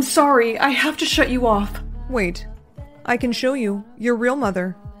 I'm sorry. I have to shut you off. Wait. I can show you your real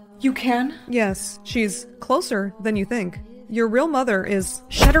mother. You can? Yes, she's closer than you think. Your real mother is...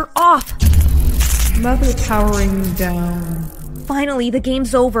 Shut her off! Mother powering down. Finally, the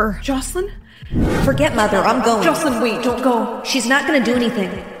game's over. Jocelyn? Forget Mother, I'm going. Jocelyn, wait, don't go. She's not gonna do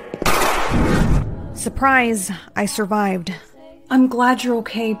anything. Surprise, I survived. I'm glad you're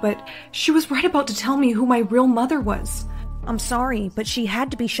okay, but she was right about to tell me who my real mother was. I'm sorry, but she had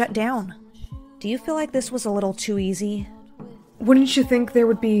to be shut down. Do you feel like this was a little too easy? Wouldn't you think there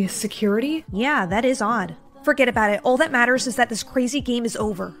would be security? Yeah, that is odd. Forget about it. All that matters is that this crazy game is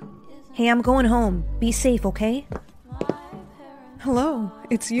over. Hey, I'm going home. Be safe, okay? Hello,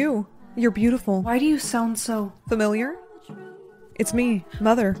 it's you. You're beautiful. Why do you sound so familiar? It's me,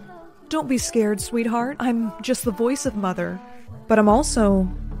 Mother. Don't be scared, sweetheart. I'm just the voice of Mother. But I'm also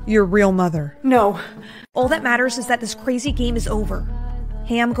your real mother. No. All that matters is that this crazy game is over.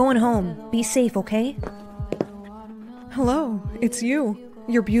 Hey, I'm going home. Be safe, okay? Hello, it's you.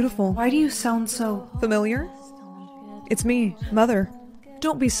 You're beautiful. Why do you sound so familiar? It's me, Mother.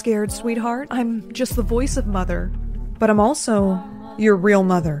 Don't be scared, sweetheart. I'm just the voice of Mother. But I'm also your real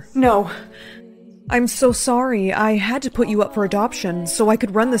mother. No. I'm so sorry. I had to put you up for adoption so I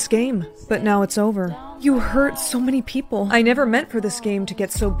could run this game. But now it's over. You hurt so many people. I never meant for this game to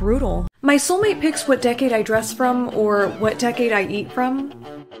get so brutal. My soulmate picks what decade I dress from or what decade I eat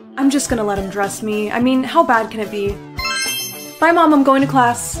from. I'm just gonna let him dress me. I mean, how bad can it be? Bye, Mom. I'm going to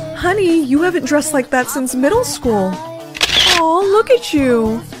class. Honey, you haven't dressed like that since middle school. Aw, look at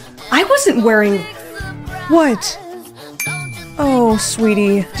you. I wasn't wearing... What? Oh,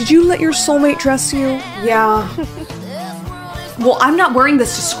 sweetie. Did you let your soulmate dress you? Yeah. Well, I'm not wearing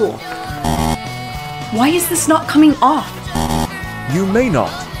this to school. Why is this not coming off? You may not.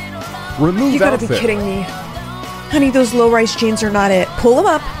 Remove You gotta outfit. be kidding me. Honey, those low-rise jeans are not it. Pull them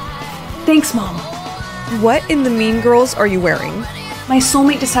up. Thanks, Mom. What in the Mean Girls are you wearing? My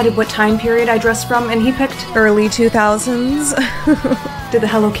soulmate decided what time period I dressed from, and he picked early 2000s. Did the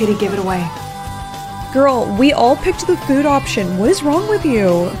Hello Kitty give it away? Girl, we all picked the food option. What is wrong with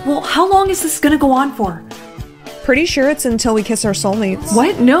you? Well, how long is this gonna go on for? Pretty sure it's until we kiss our soulmates.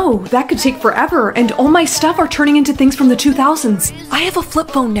 What? No, that could take forever, and all my stuff are turning into things from the 2000s. I have a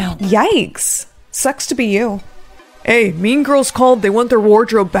flip phone now. Yikes. Sucks to be you. Hey, Mean Girls called. They want their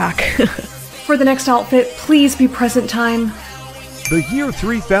wardrobe back. For the next outfit, please be present time. The year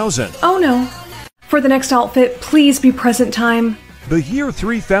 3000. Oh no. For the next outfit, please be present time. The year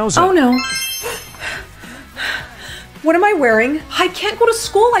 3000. Oh no. What am I wearing? I can't go to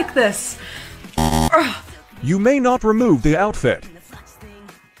school like this. You may not remove the outfit.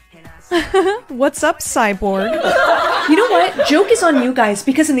 What's up, cyborg? You know what? Joke is on you guys,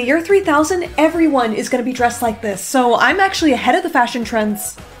 because in the year 3000, everyone is gonna be dressed like this, so I'm actually ahead of the fashion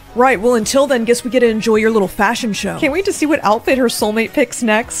trends. Right, well until then, guess we get to enjoy your little fashion show. Can't wait to see what outfit her soulmate picks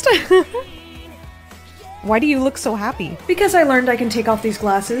next. Why do you look so happy? Because I learned I can take off these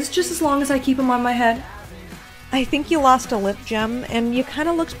glasses just as long as I keep them on my head. I think you lost a lip gem, and you kind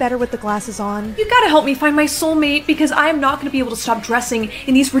of looked better with the glasses on. You gotta help me find my soulmate, because I am not gonna be able to stop dressing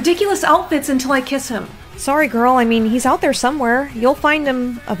in these ridiculous outfits until I kiss him. Sorry, girl. I mean, he's out there somewhere. You'll find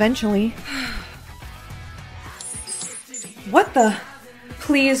him eventually. What the?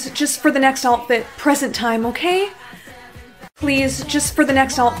 Please, just for the next outfit, present time, okay? Please, just for the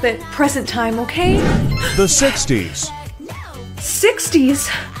next outfit, present time, okay? The 60s. 60s?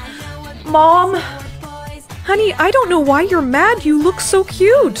 Mom? Honey, I don't know why you're mad. You look so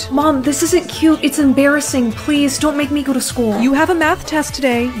cute. Mom, this isn't cute. It's embarrassing. Please, don't make me go to school. You have a math test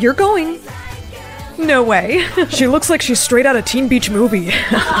today. You're going. No way. She looks like she's straight out of Teen Beach Movie.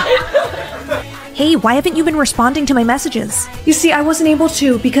 Hey, why haven't you been responding to my messages? You see, I wasn't able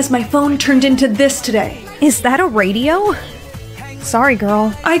to because my phone turned into this today. Is that a radio? Sorry,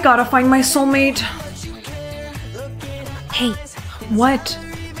 girl. I gotta find my soulmate. Hey. What?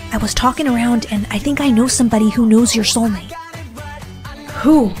 I was talking around and I think I know somebody who knows your soulmate.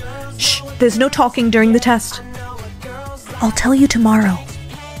 Who? Shh, there's no talking during the test. I'll tell you tomorrow.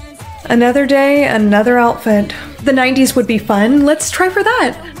 Another day, another outfit. The 90s would be fun. Let's try for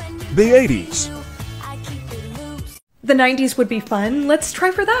that. The 80s. The 90s would be fun. Let's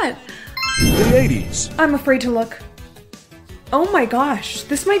try for that. The 80s. I'm afraid to look. Oh my gosh,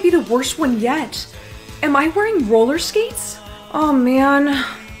 this might be the worst one yet. Am I wearing roller skates? Oh man.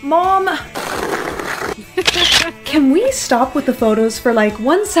 Mom! Can we stop with the photos for like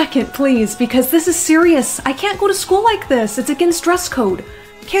 1 second, please? Because this is serious. I can't go to school like this. It's against dress code.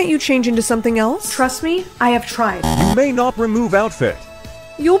 Can't you change into something else? Trust me, I have tried. You may not remove outfit.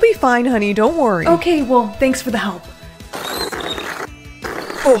 You'll be fine, honey. Don't worry. Okay, well, thanks for the help.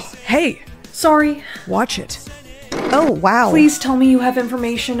 Oh, hey! Sorry. Watch it. Oh, wow. Please tell me you have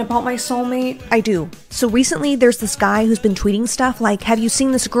information about my soulmate. I do. So recently there's this guy who's been tweeting stuff like, have you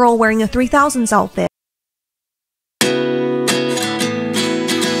seen this girl wearing a 3000s outfit?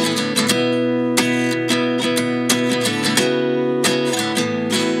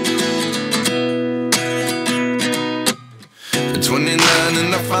 At 29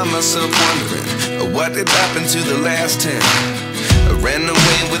 and I find myself wondering, what did happen to the last 10? I ran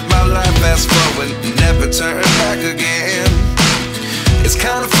away with my life, fast forward, never turn back again. It's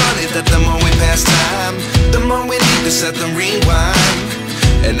kind of funny that the more we pass time, the more we need to set the rewind.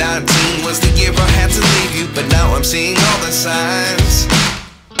 And 19 was the year I had to leave you, but now I'm seeing all the signs.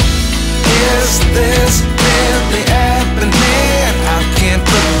 Is this really happening? I can't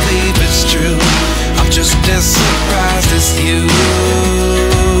believe it's true. I'm just as surprised as you.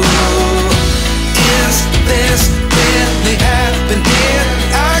 Is this really happening?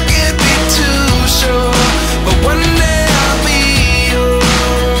 I can't be too sure, but one day I'll be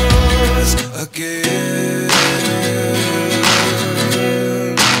yours again.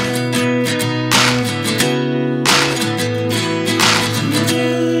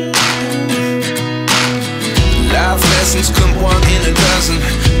 Life lessons come one in a dozen.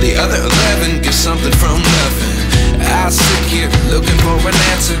 The other 11 give something from nothing. I sit here looking for an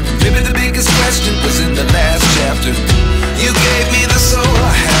answer. Maybe the biggest question was in the last chapter. You gave me the soul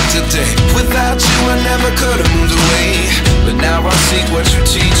I have today. Without you I never could have moved away. But now I see what you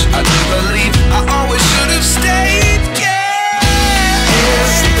teach. I do believe I always should have stayed. Yeah.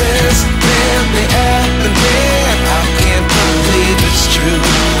 Is this really happening? I can't believe it's true.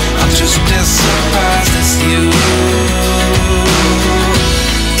 I'm just as surprised as you.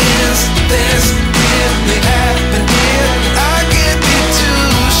 Is this really happening? I can't be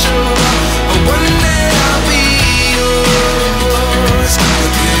too sure, but one day I'll be yours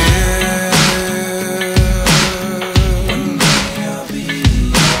again. One day I'll be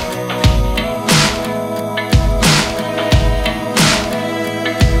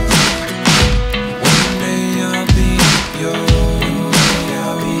One day I'll be yours.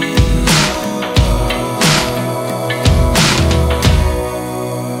 I'll be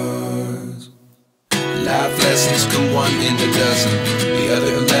Life lessons come one in a dozen. The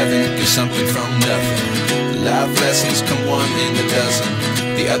other 11 give something from nothing. Life lessons come one in a dozen.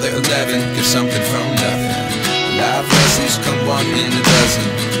 The other 11 give something from nothing. Life lessons come one in a dozen.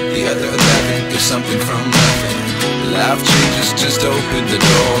 The other 11 give something from nothing. Life changes, just open the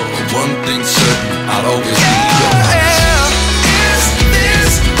door. One thing's certain, I'll always be yours. Is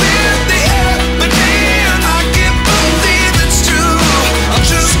this really happening? I can't believe it's true. I'm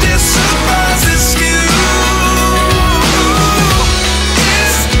just as surprised as you.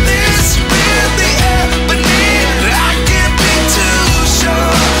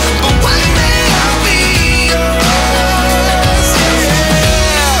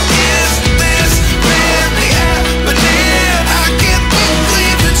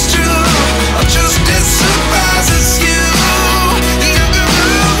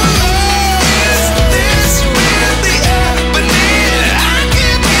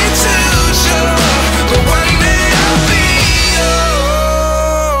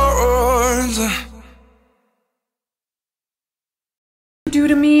 Do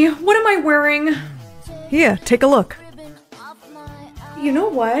to me? What am I wearing? Here, take a look. You know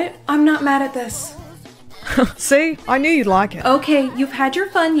what? I'm not mad at this. See? I knew you'd like it. Okay, you've had your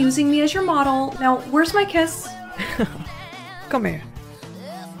fun using me as your model. Now, where's my kiss? Come here.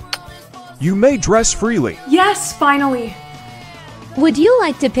 You may dress freely. Yes, finally. Would you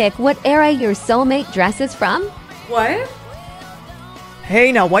like to pick what era your soulmate dresses from? What?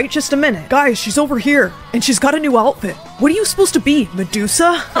 Hey, now wait just a minute. Guys, she's over here, and she's got a new outfit. What are you supposed to be,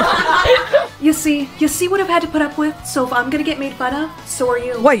 Medusa? You see what I've had to put up with? So if I'm gonna get made fun of, so are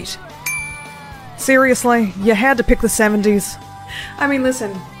you. Wait. Seriously, you had to pick the 70s. I mean,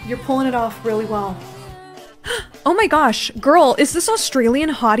 listen, you're pulling it off really well. Oh my gosh, girl, is this Australian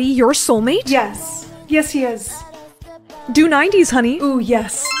hottie your soulmate? Yes. Yes, he is. Do 90s, honey. Ooh,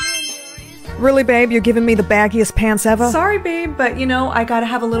 yes. Really, babe, you're giving me the baggiest pants ever? Sorry, babe, but you know, I gotta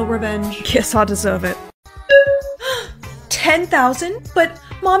have a little revenge. Guess I deserve it. 10,000? But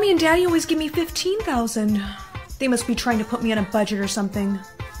Mommy and Daddy always give me 15,000. They must be trying to put me on a budget or something.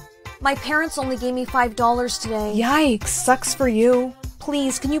 My parents only gave me $5 today. Yikes, sucks for you.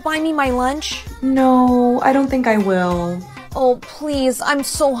 Please, can you buy me my lunch? No, I don't think I will. Oh, please, I'm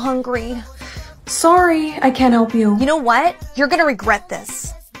so hungry. Sorry, I can't help you. You know what? You're gonna regret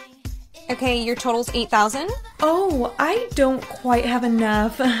this. Okay, your total's 8,000? Oh, I don't quite have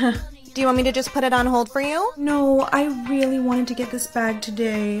enough. Do you want me to just put it on hold for you? No, I really wanted to get this bag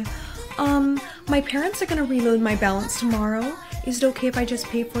today. My parents are gonna reload my balance tomorrow. Is it okay if I just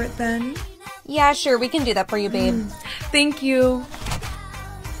pay for it then? Yeah, sure, we can do that for you, babe. Thank you.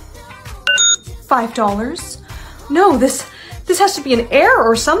 $5? No, this has to be an error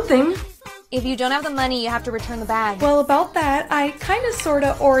or something. If you don't have the money, you have to return the bag. Well, about that, I kinda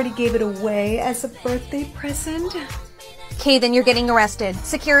sorta already gave it away as a birthday present. Okay, then you're getting arrested.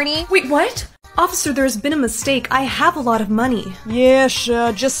 Security? Wait, what? Officer, there's been a mistake. I have a lot of money. Yeah,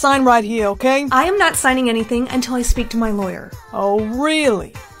 sure. Just sign right here, okay? I am not signing anything until I speak to my lawyer. Oh,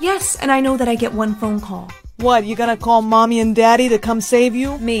 really? Yes, and I know that I get one phone call. What, you gonna call Mommy and Daddy to come save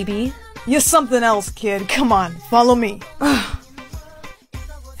you? Maybe. You're something else, kid. Come on, follow me.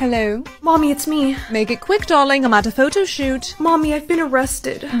 Hello? Mommy, it's me. Make it quick, darling. I'm at a photo shoot. Mommy, I've been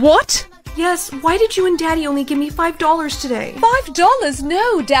arrested. What? Yes, why did you and Daddy only give me $5 today? $5?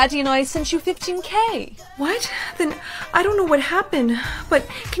 No, Daddy and I sent you 15K. What? Then I don't know what happened, but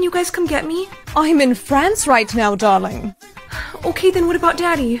can you guys come get me? I'm in France right now, darling. Okay, then what about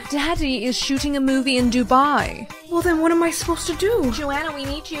Daddy? Daddy is shooting a movie in Dubai. Well, then what am I supposed to do? Joanna, we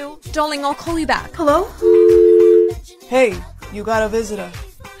need you. Darling, I'll call you back. Hello? Hey, you got a visitor.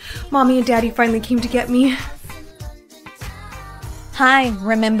 Mommy and Daddy finally came to get me. Hi,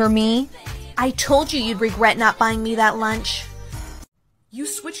 remember me? I told you you'd regret not buying me that lunch. You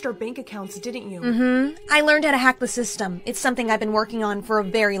switched our bank accounts, didn't you? Mm-hmm. I learned how to hack the system. It's something I've been working on for a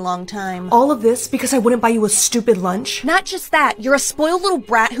very long time. All of this because I wouldn't buy you a stupid lunch? Not just that, you're a spoiled little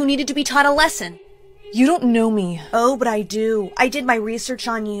brat who needed to be taught a lesson. You don't know me. Oh, but I do. I did my research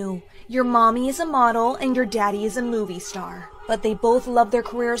on you. Your mommy is a model and your daddy is a movie star. But they both love their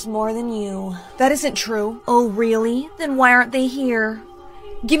careers more than you. That isn't true. Oh, really? Then why aren't they here?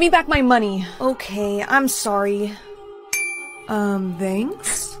 Give me back my money. Okay, I'm sorry.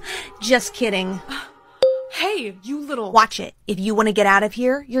 Thanks? Just kidding. Hey, you little... Watch it. If you want to get out of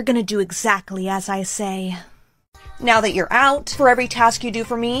here, you're gonna do exactly as I say. Now that you're out, for every task you do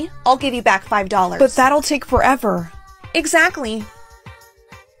for me, I'll give you back $5. But that'll take forever. Exactly.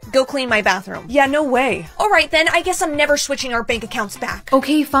 Go clean my bathroom. Yeah, no way. Alright then, I guess I'm never switching our bank accounts back.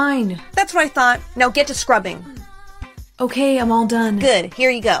 Okay, fine. That's what I thought. Now get to scrubbing. Okay, I'm all done. Good,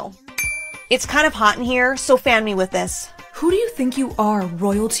 here you go. It's kind of hot in here, so fan me with this. Who do you think you are,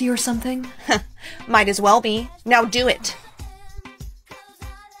 royalty or something? Might as well be. Now do it.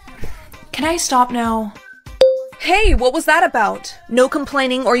 Can I stop now? Hey, what was that about? No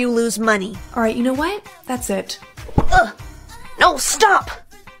complaining or you lose money. Alright, you know what? That's it. Ugh. No, stop!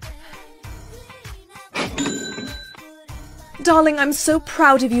 Darling, I'm so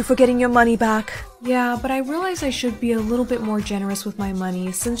proud of you for getting your money back. Yeah, but I realize I should be a little bit more generous with my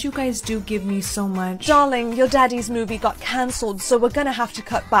money since you guys do give me so much. Darling, your daddy's movie got cancelled, so we're gonna have to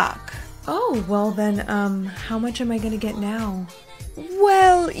cut back. Oh, well then, how much am I gonna get now?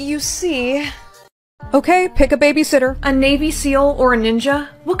 Well, you see... Okay, pick a babysitter. A Navy SEAL or a ninja?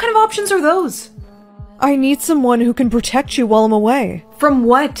 What kind of options are those? I need someone who can protect you while I'm away. From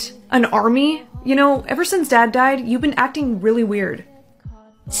what? An army? You know, ever since Dad died, you've been acting really weird.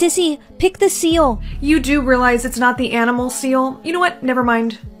 Sissy, pick the seal. You do realize it's not the animal seal? You know what? Never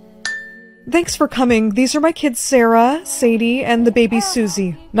mind. Thanks for coming. These are my kids Sarah, Sadie, and the baby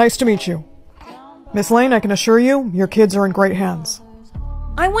Susie. Nice to meet you. Miss Lane, I can assure you, your kids are in great hands.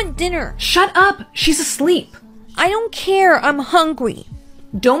 I want dinner. Shut up! She's asleep. I don't care. I'm hungry.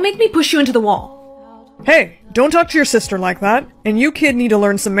 Don't make me push you into the wall. Hey, don't talk to your sister like that. And you kid need to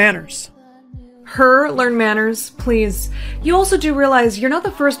learn some manners. Her learn manners, please. You also do realize you're not the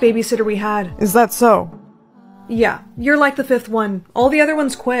first babysitter we had. Is that so? Yeah, you're like the 5th one. All the other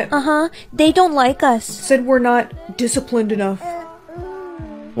ones quit. Uh-huh. They don't like us. Said we're not disciplined enough.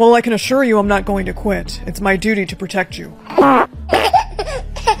 Well, I can assure you I'm not going to quit. It's my duty to protect you.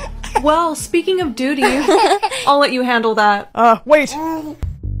 Well, speaking of duty, I'll let you handle that. Wait!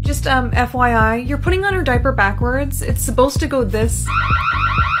 Just, FYI, you're putting on her diaper backwards. It's supposed to go this.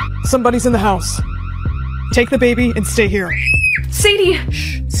 Somebody's in the house. Take the baby and stay here. Sadie!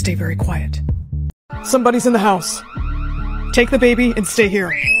 Shh, stay very quiet. Somebody's in the house. Take the baby and stay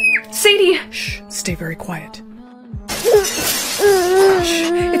here. Sadie! Shh, stay very quiet. Shh,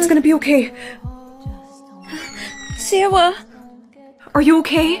 it's gonna be okay. Sarah! Are you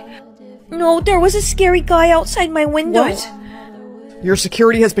okay? No, there was a scary guy outside my window. What? Your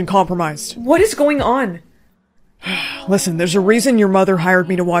security has been compromised. What is going on? Listen, there's a reason your mother hired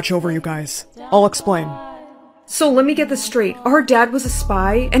me to watch over you guys. I'll explain. So let me get this straight. Our dad was a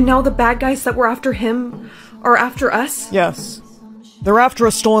spy, and now the bad guys that were after him are after us? Yes. They're after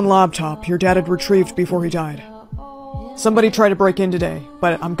a stolen laptop your dad had retrieved before he died. Somebody tried to break in today,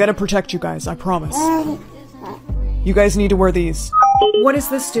 but I'm gonna protect you guys, I promise. You guys need to wear these. What does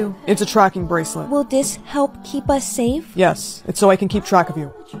this do? It's a tracking bracelet. Will this help keep us safe? Yes, it's so I can keep track of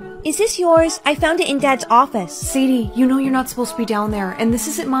you. Is this yours? I found it in Dad's office. Sadie, you know you're not supposed to be down there, and this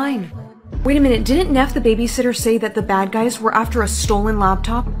isn't mine. Wait a minute, didn't Neff the babysitter say that the bad guys were after a stolen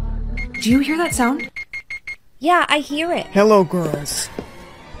laptop? Do you hear that sound? Yeah, I hear it. Hello, girls.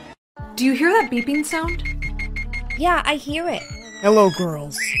 Do you hear that beeping sound? Yeah, I hear it. Hello,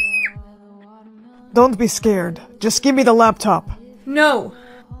 girls. Don't be scared. Just give me the laptop. No.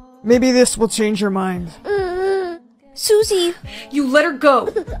 Maybe this will change your mind. Susie! You let her go!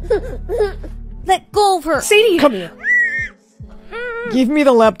 Let go of her! Sadie! Come here. Give me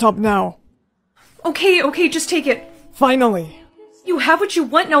the laptop now. Okay, just take it. Finally. You have what you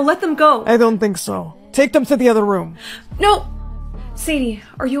want, now let them go. I don't think so. Take them to the other room. No! Sadie,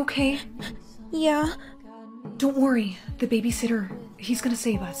 are you okay? Yeah. Don't worry, the babysitter, he's gonna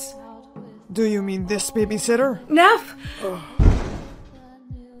save us. Do you mean this babysitter? Neff!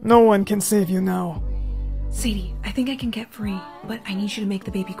 No one can save you now. Sadie, I think I can get free, but I need you to make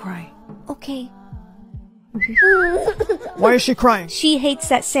the baby cry. Okay. Why is she crying? She hates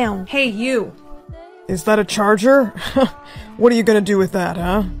that sound. Hey, you! Is that a charger? What are you gonna do with that,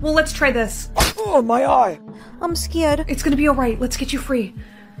 huh? Well, let's try this. Oh, my eye! I'm scared. It's gonna be alright, let's get you free.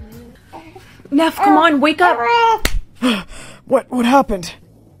 Neff, come on, wake up! What happened?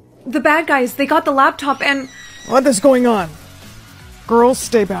 The bad guys, they got the laptop and... What is going on? Girls,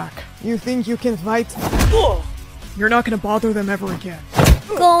 stay back. You think you can fight? You're not gonna bother them ever again.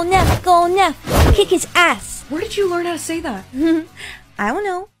 Go Neff, go Neff! Kick his ass! Where did you learn how to say that? I don't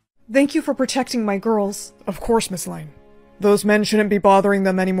know. Thank you for protecting my girls. Of course, Miss Lane. Those men shouldn't be bothering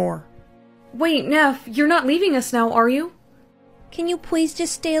them anymore. Wait, Neff, you're not leaving us now, are you? Can you please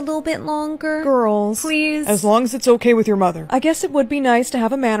just stay a little bit longer? Girls. Please. As long as it's okay with your mother. I guess it would be nice to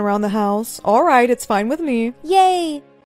have a man around the house. Alright, it's fine with me. Yay!